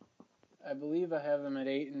 I believe I have them at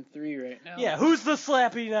 8-3 right now. Yeah, who's the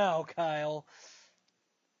slappy now, Kyle?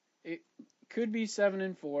 It could be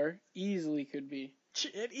 7-4. Easily could be.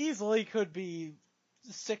 It easily could be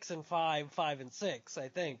 6-5, 5-6. I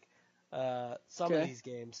think some of these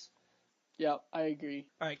games. Yep, I agree.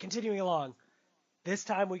 All right, continuing along. This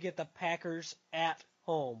time we get the Packers at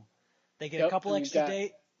home. They get a couple extra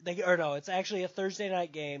days. It's actually a Thursday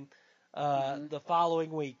night game the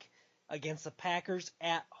following week against the Packers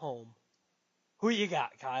at home. Who you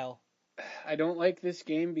got, Kyle? I don't like this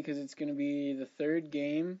game because it's going to be the third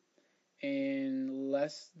game in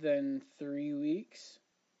less than 3 weeks.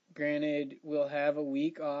 Granted, we'll have a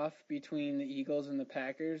week off between the Eagles and the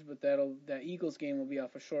Packers, but that Eagles game will be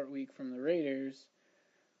off a short week from the Raiders.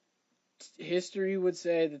 history would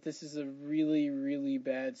say that this is a really, really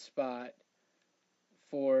bad spot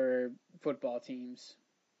for football teams.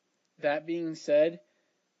 That being said,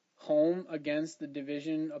 home against the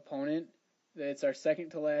division opponent, it's our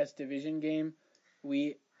second to last division game.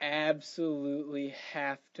 We absolutely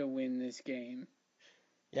have to win this game.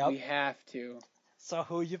 Yep. We have to. So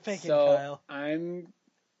who are you picking, So Kyle? I'm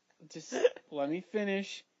just let me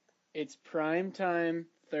finish. It's prime time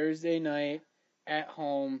Thursday night at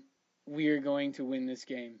home. We are going to win this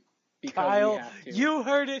game because Kyle, we have to. you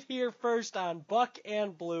heard it here first on Buck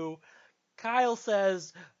and Blue. Kyle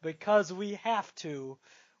says because we have to,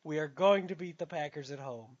 we are going to beat the Packers at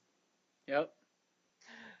home. Yep.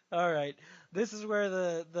 All right. This is where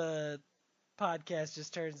the podcast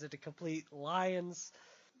just turns into complete Lions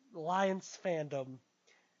fandom,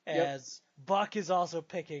 as Buck is also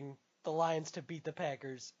picking the Lions to beat the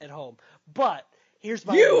Packers at home. But here's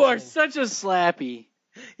my You are reasoning. such a slappy.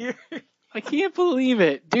 Here- I can't believe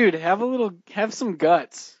it, dude. Have some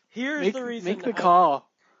guts. Here's the reason. Make the call.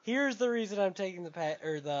 Here's the reason I'm taking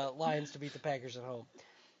the Lions to beat the Packers at home.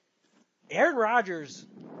 Aaron Rodgers,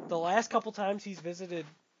 the last couple times he's visited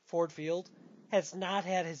Ford Field, has not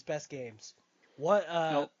had his best games. Nope.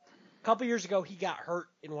 A couple years ago, he got hurt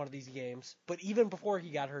in one of these games, but even before he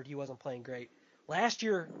got hurt, he wasn't playing great. Last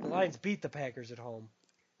year, the Lions beat the Packers at home.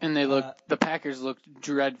 And the Packers looked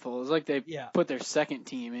dreadful. It was like they Yeah. put their second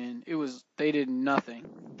team in. They did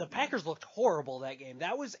nothing. The Packers looked horrible that game.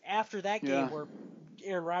 That was after that game where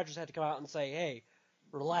Aaron Rodgers had to come out and say, hey,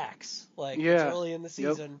 relax. It's early in the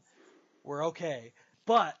season. We're okay.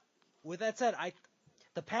 But with that said,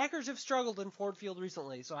 the Packers have struggled in Ford Field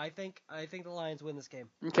recently, so I think the Lions win this game.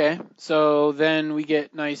 Okay, so then we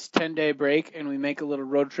get nice 10-day break and we make a little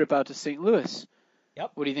road trip out to St. Louis.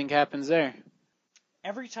 Yep. What do you think happens there?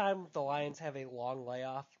 Every time the Lions have a long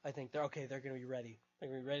layoff, I think they're going to be ready. They're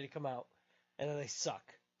going to be ready to come out, and then they suck.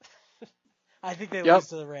 I think they lose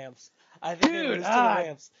to the Rams. I think they lose to the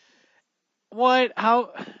Rams. What?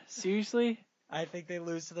 How? Seriously? I think they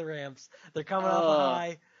lose to the Rams. They're coming off a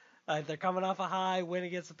high. They're coming off a high win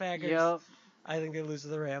against the Packers. Yep. I think they lose to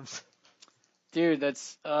the Rams. Dude,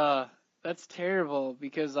 that's terrible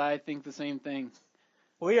because I think the same thing.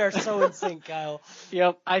 We are so in sync, Kyle.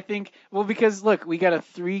 Yep, I think because look, we got a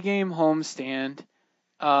 3-game homestand.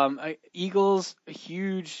 Eagles a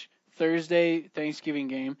huge Thursday Thanksgiving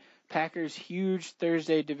game. Packers huge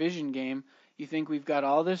Thursday division game. You think we've got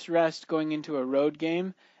all this rest going into a road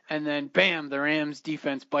game, and then bam, the Rams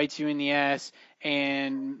defense bites you in the ass,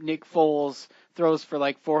 and Nick Foles throws for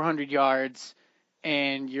like 400 yards,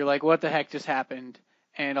 and you're like, what the heck just happened?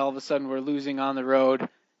 And all of a sudden we're losing on the road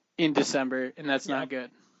in December, and that's not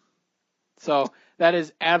good. So that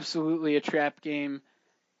is absolutely a trap game.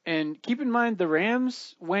 And keep in mind, the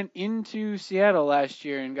Rams went into Seattle last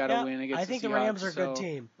year and got a win against the Seahawks. I think the Rams are a good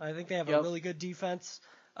team. I think they have a really good defense.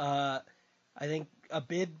 I think a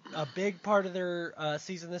big part of their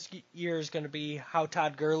season this year is going to be how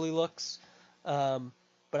Todd Gurley looks. But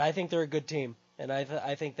I think they're a good team, and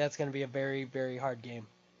I think that's going to be a very, very hard game.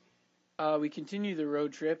 We continue the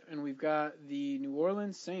road trip, and we've got the New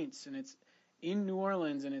Orleans Saints, and it's in New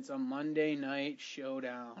Orleans, and it's a Monday night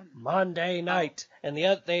showdown. Monday night, and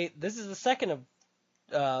this is the second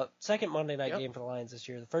Monday night game for the Lions this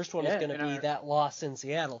year. The first one is going to be that loss in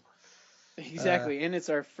Seattle. Exactly, and it's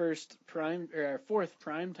our fourth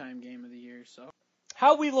primetime game of the year. So,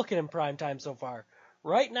 how are we looking in primetime so far?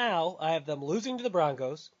 Right now, I have them losing to the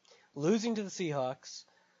Broncos, losing to the Seahawks,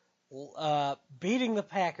 beating the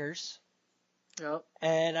Packers,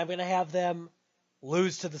 and I'm going to have them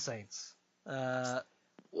lose to the Saints.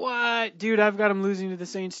 What? Dude, I've got them losing to the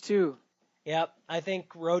Saints too. Yep, I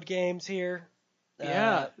think road games here.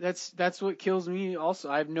 That's what kills me also.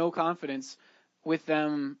 I have no confidence with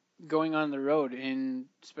them going on the road,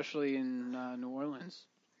 especially in New Orleans.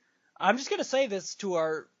 I'm just going to say this to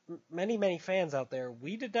our many, many fans out there.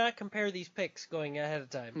 We did not compare these picks going ahead of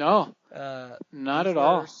time. No, not at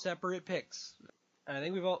all. Separate picks. I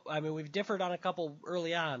think we've differed on a couple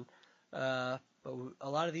early on, but a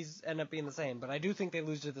lot of these end up being the same. But I do think they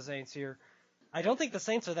lose to the Saints here. I don't think the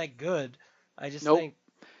Saints are that good. I just think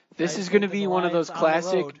this is going to be one of those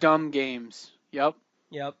classic dumb games. Yep.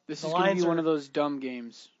 This is going to be one of those dumb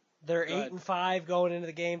games. They're 8-5 going into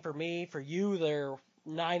the game for me. For you, they're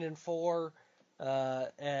 9-4,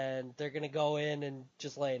 and they're going to go in and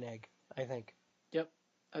just lay an egg, I think. Yep,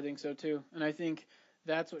 I think so too. And I think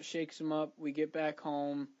that's what shakes them up. We get back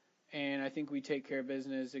home, and I think we take care of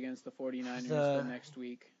business against the 49ers the next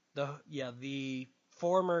week. The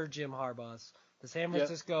former Jim Harbaughs. The San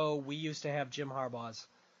Francisco, we used to have Jim Harbaughs.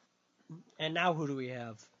 And now who do we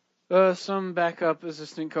have? Some backup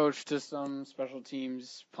assistant coach to some special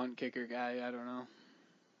teams punt kicker guy. I don't know.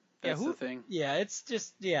 That's the thing. Yeah, it's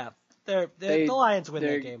just the They- Lions win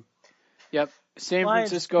they're- that game. Yep. San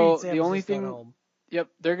Lions Francisco. beat San The only Francisco at thing. home. Yep.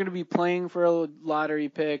 They're going to be playing for a lottery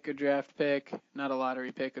pick, a draft pick, not a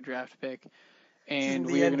lottery pick, a draft pick, and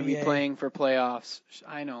the we are going to be NBA. playing for playoffs.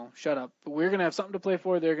 I know. Shut up. But we're going to have something to play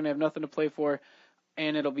for. They're going to have nothing to play for.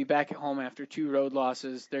 And it'll be back at home after 2 road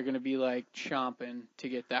losses. They're going to be like chomping to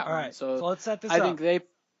get that All one. right, so let's set this I up. think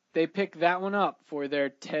they pick that one up for their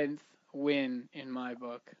 10th win in my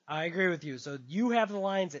book. I agree with you. So you have the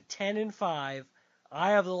Lions at 10-5.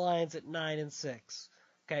 I have the Lions at 9-6.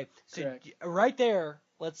 Okay, so Correct. right there,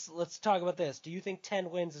 let's talk about this. Do you think 10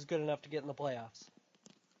 wins is good enough to get in the playoffs?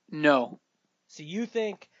 No. So you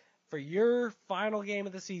think for your final game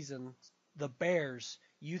of the season, the Bears,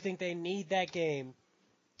 you think they need that game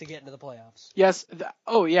to get into the playoffs? Yes.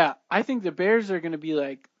 Yeah. I think the Bears are going to be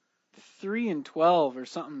like 3-12 or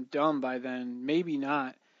something dumb by then. Maybe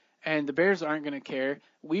not. And the Bears aren't going to care.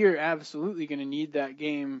 We are absolutely going to need that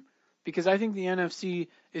game because I think the NFC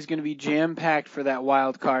is going to be jam-packed for that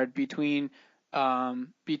wild card between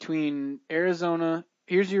Arizona.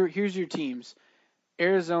 Here's your teams: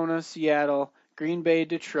 Arizona, Seattle, Green Bay,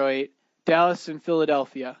 Detroit, Dallas, and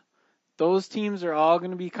Philadelphia. Those teams are all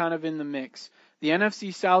going to be kind of in the mix. The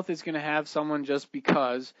NFC South is going to have someone just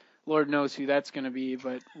because. Lord knows who that's going to be,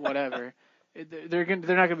 but whatever. They're not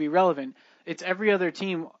going to be relevant. It's every other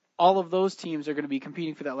team. All of those teams are going to be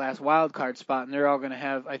competing for that last wild card spot, and they're all going to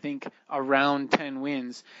have, I think, around 10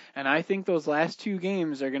 wins. And I think those last 2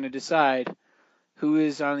 games are going to decide who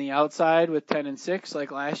is on the outside with 10-6,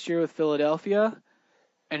 like last year with Philadelphia,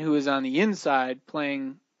 and who is on the inside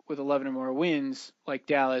playing with 11 or more wins, like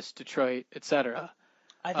Dallas, Detroit, etc.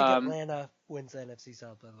 I think Atlanta wins the NFC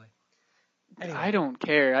South, by the way. Anyway. I don't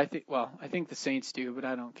care. I think the Saints do, but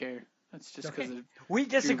I don't care. That's just because of We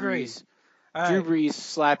disagree. Drew Brees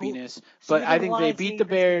slappiness. So But you I think think the they Lions beat need the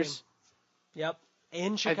this Bears. game? Yep.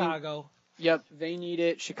 In Chicago. Yep, they need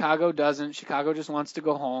it. Chicago doesn't. Chicago just wants to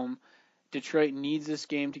go home. Detroit needs this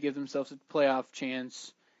game to give themselves a playoff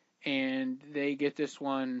chance, and they get this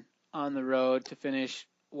one on the road to finish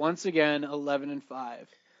once again 11-5.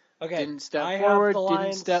 Okay. Didn't step I forward, have the didn't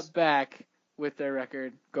Lions. step back with their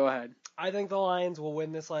record. Go ahead. I think the Lions will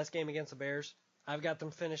win this last game against the Bears. I've got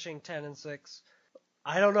them finishing 10-6.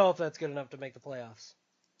 I don't know if that's good enough to make the playoffs.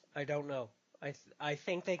 I don't know. I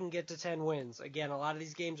think they can get to 10 wins. Again, a lot of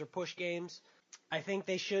these games are push games. I think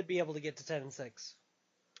they should be able to get to 10-6.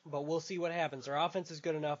 But we'll see what happens. Their offense is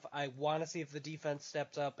good enough. I want to see if the defense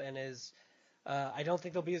steps up and is. I don't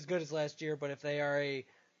think they'll be as good as last year, but if they are a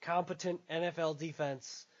competent NFL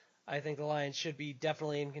defense, I think the Lions should be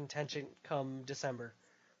definitely in contention come December.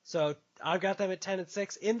 So I've got them at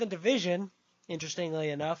 10-6 in the division. Interestingly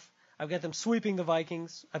enough, I've got them sweeping the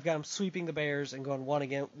Vikings. I've got them sweeping the Bears and going one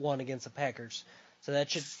against the Packers. So that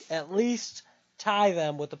should at least tie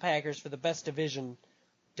them with the Packers for the best division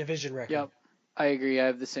record. Yep, I agree. I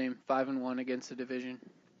have the same 5-1 against the division.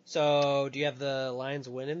 So do you have the Lions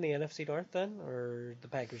winning the NFC North then, or the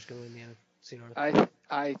Packers going to win the NFC North?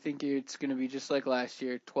 I think it's going to be just like last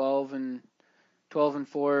year.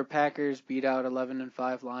 12-4 Packers beat out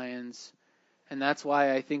 11-5 Lions. And that's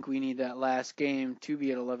why I think we need that last game to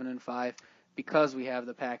be at 11-5 because we have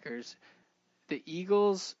the Packers. The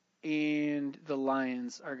Eagles and the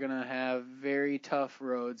Lions are going to have very tough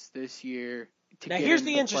roads this year to Now get here's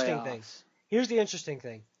into the interesting playoffs. thing. Here's the interesting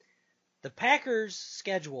thing. The Packers'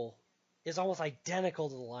 schedule is almost identical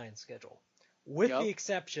to the Lions' schedule. With the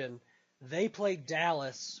exception, they play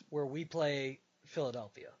Dallas where we play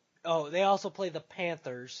Philadelphia. Oh, they also play the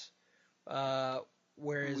Panthers,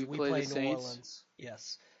 whereas we play New Orleans.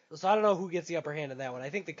 Yes. So I don't know who gets the upper hand in that one. I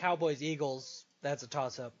think the Cowboys-Eagles, that's a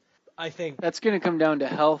toss-up. I think that's going to come down to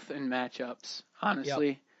health and matchups, honestly.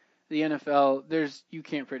 Yep. The NFL, you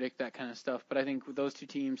can't predict that kind of stuff, but I think with those two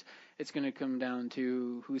teams, it's going to come down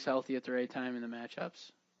to who's healthy at the right time in the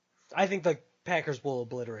matchups. I think the Packers will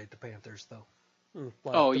obliterate the Panthers, though.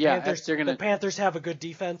 The Panthers have a good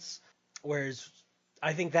defense, whereas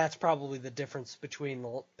I think that's probably the difference between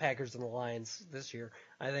the Packers and the Lions this year.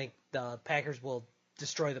 I think the Packers will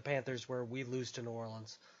destroy the Panthers where we lose to New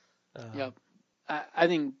Orleans. Yep. I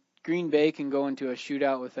think Green Bay can go into a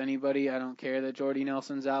shootout with anybody. I don't care that Jordy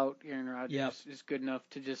Nelson's out. Aaron Rodgers is good enough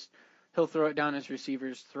to he'll throw it down his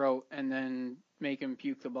receiver's throat and then make him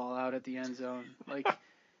puke the ball out at the end zone. Like,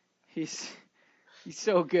 he's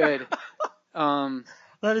so good.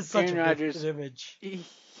 That is such Aaron a Rodgers, good image. He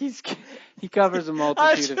covers a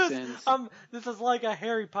multitude of sins. This is like a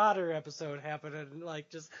Harry Potter episode happening.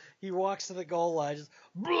 Like, just he walks to the goal line, just.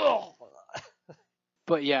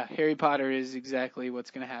 But yeah, Harry Potter is exactly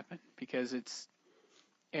what's going to happen because it's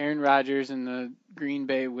Aaron Rodgers and the Green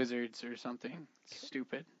Bay Wizards or something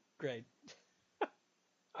stupid. Great.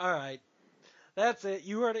 All right. That's it.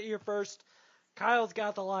 You heard it here first. Kyle's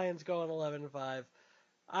got the Lions going 11-5.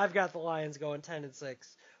 I've got the Lions going 10-6.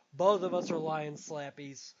 Both of us are Lions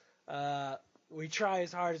slappies. We try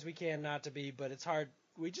as hard as we can not to be, but it's hard.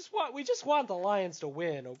 We just want the Lions to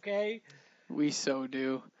win, okay? We so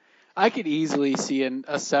do. I could easily see a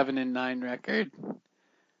 7-9 record.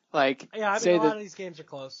 Like, Yeah, I mean, a lot of these games are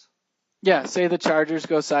close. Yeah, say the Chargers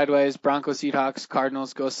go sideways, Broncos, Seahawks,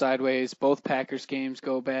 Cardinals go sideways, both Packers games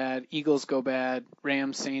go bad, Eagles go bad,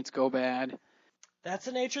 Rams, Saints go bad. That's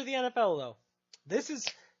the nature of the NFL, though. This is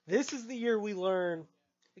the year we learn,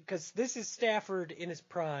 because this is Stafford in his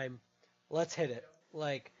prime. Let's hit it.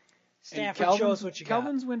 Like, Stafford, show us what you got.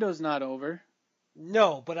 Calvin's window's not over.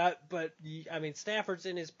 No, but I mean, Stafford's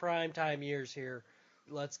in his prime time years here.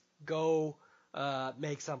 Let's go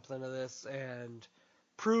make something of this and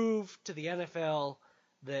prove to the NFL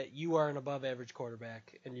that you are an above-average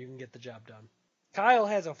quarterback and you can get the job done. Kyle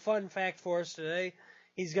has a fun fact for us today.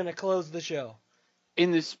 He's going to close the show.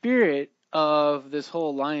 In the spirit of this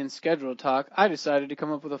whole Lions schedule talk, I decided to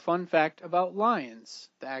come up with a fun fact about lions,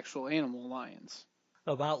 the actual animal lions.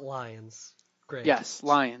 About lions. Great. Yes,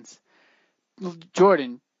 lions.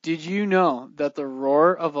 Jordan, did you know that the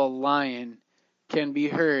roar of a lion can be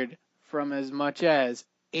heard from as much as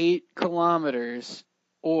 8 kilometers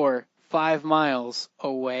or 5 miles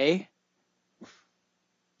away?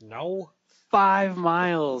 No. 5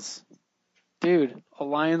 miles. Dude, a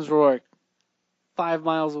lion's roar 5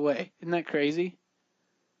 miles away. Isn't that crazy?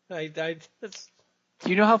 It's, Do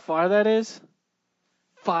you know how far that is?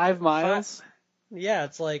 5 miles? yeah,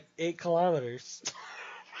 it's like 8 kilometers.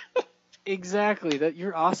 Exactly. That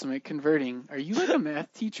you're awesome at converting. Are you like a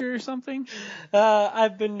math teacher or something?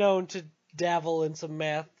 I've been known to dabble in some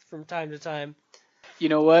math from time to time. You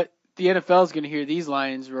know what? The NFL's going to hear these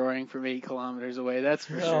lions roaring from 8 kilometers away. That's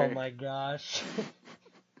for sure. Oh my gosh.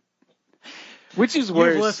 Which is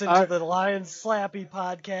worse? You've listened to the Lions Slappy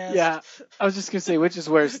podcast. Yeah, I was just going to say, which is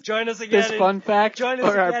worse? Join us again. This fun fact Join us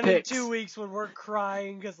or our again in picks? 2 weeks when we're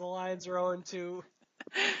crying because the Lions are 0-2.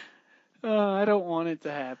 I don't want it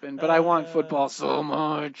to happen, but I want football so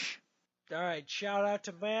much. All right, shout out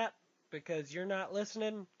to Matt because you're not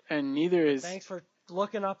listening. And neither is. Thanks for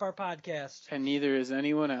looking up our podcast. And neither is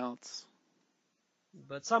anyone else.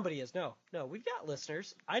 But somebody is. No, we've got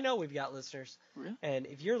listeners. I know we've got listeners. Really? And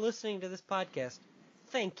if you're listening to this podcast,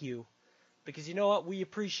 thank you. Because you know what? We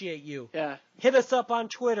appreciate you. Yeah. Hit us up on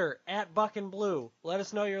Twitter, @BuckandBlue. Let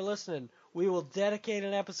us know you're listening. We will dedicate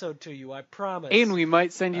an episode to you, I promise. And we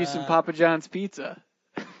might send you some Papa John's pizza.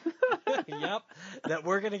 Yep, that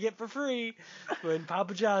we're going to get for free when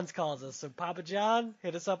Papa John's calls us. So Papa John,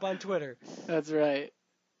 hit us up on Twitter. That's right.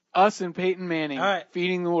 Us and Peyton Manning. All right.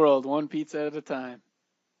 Feeding the world one pizza at a time.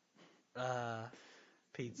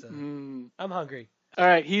 Pizza. I'm hungry. All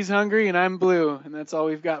right, he's hungry and I'm blue, and that's all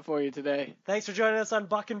we've got for you today. Thanks for joining us on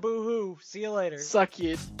Buck and Boohoo. See you later. Suck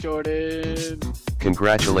it, Jordan.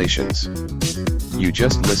 Congratulations. You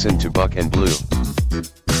just listened to Buck and Blue.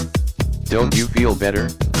 Don't you feel better?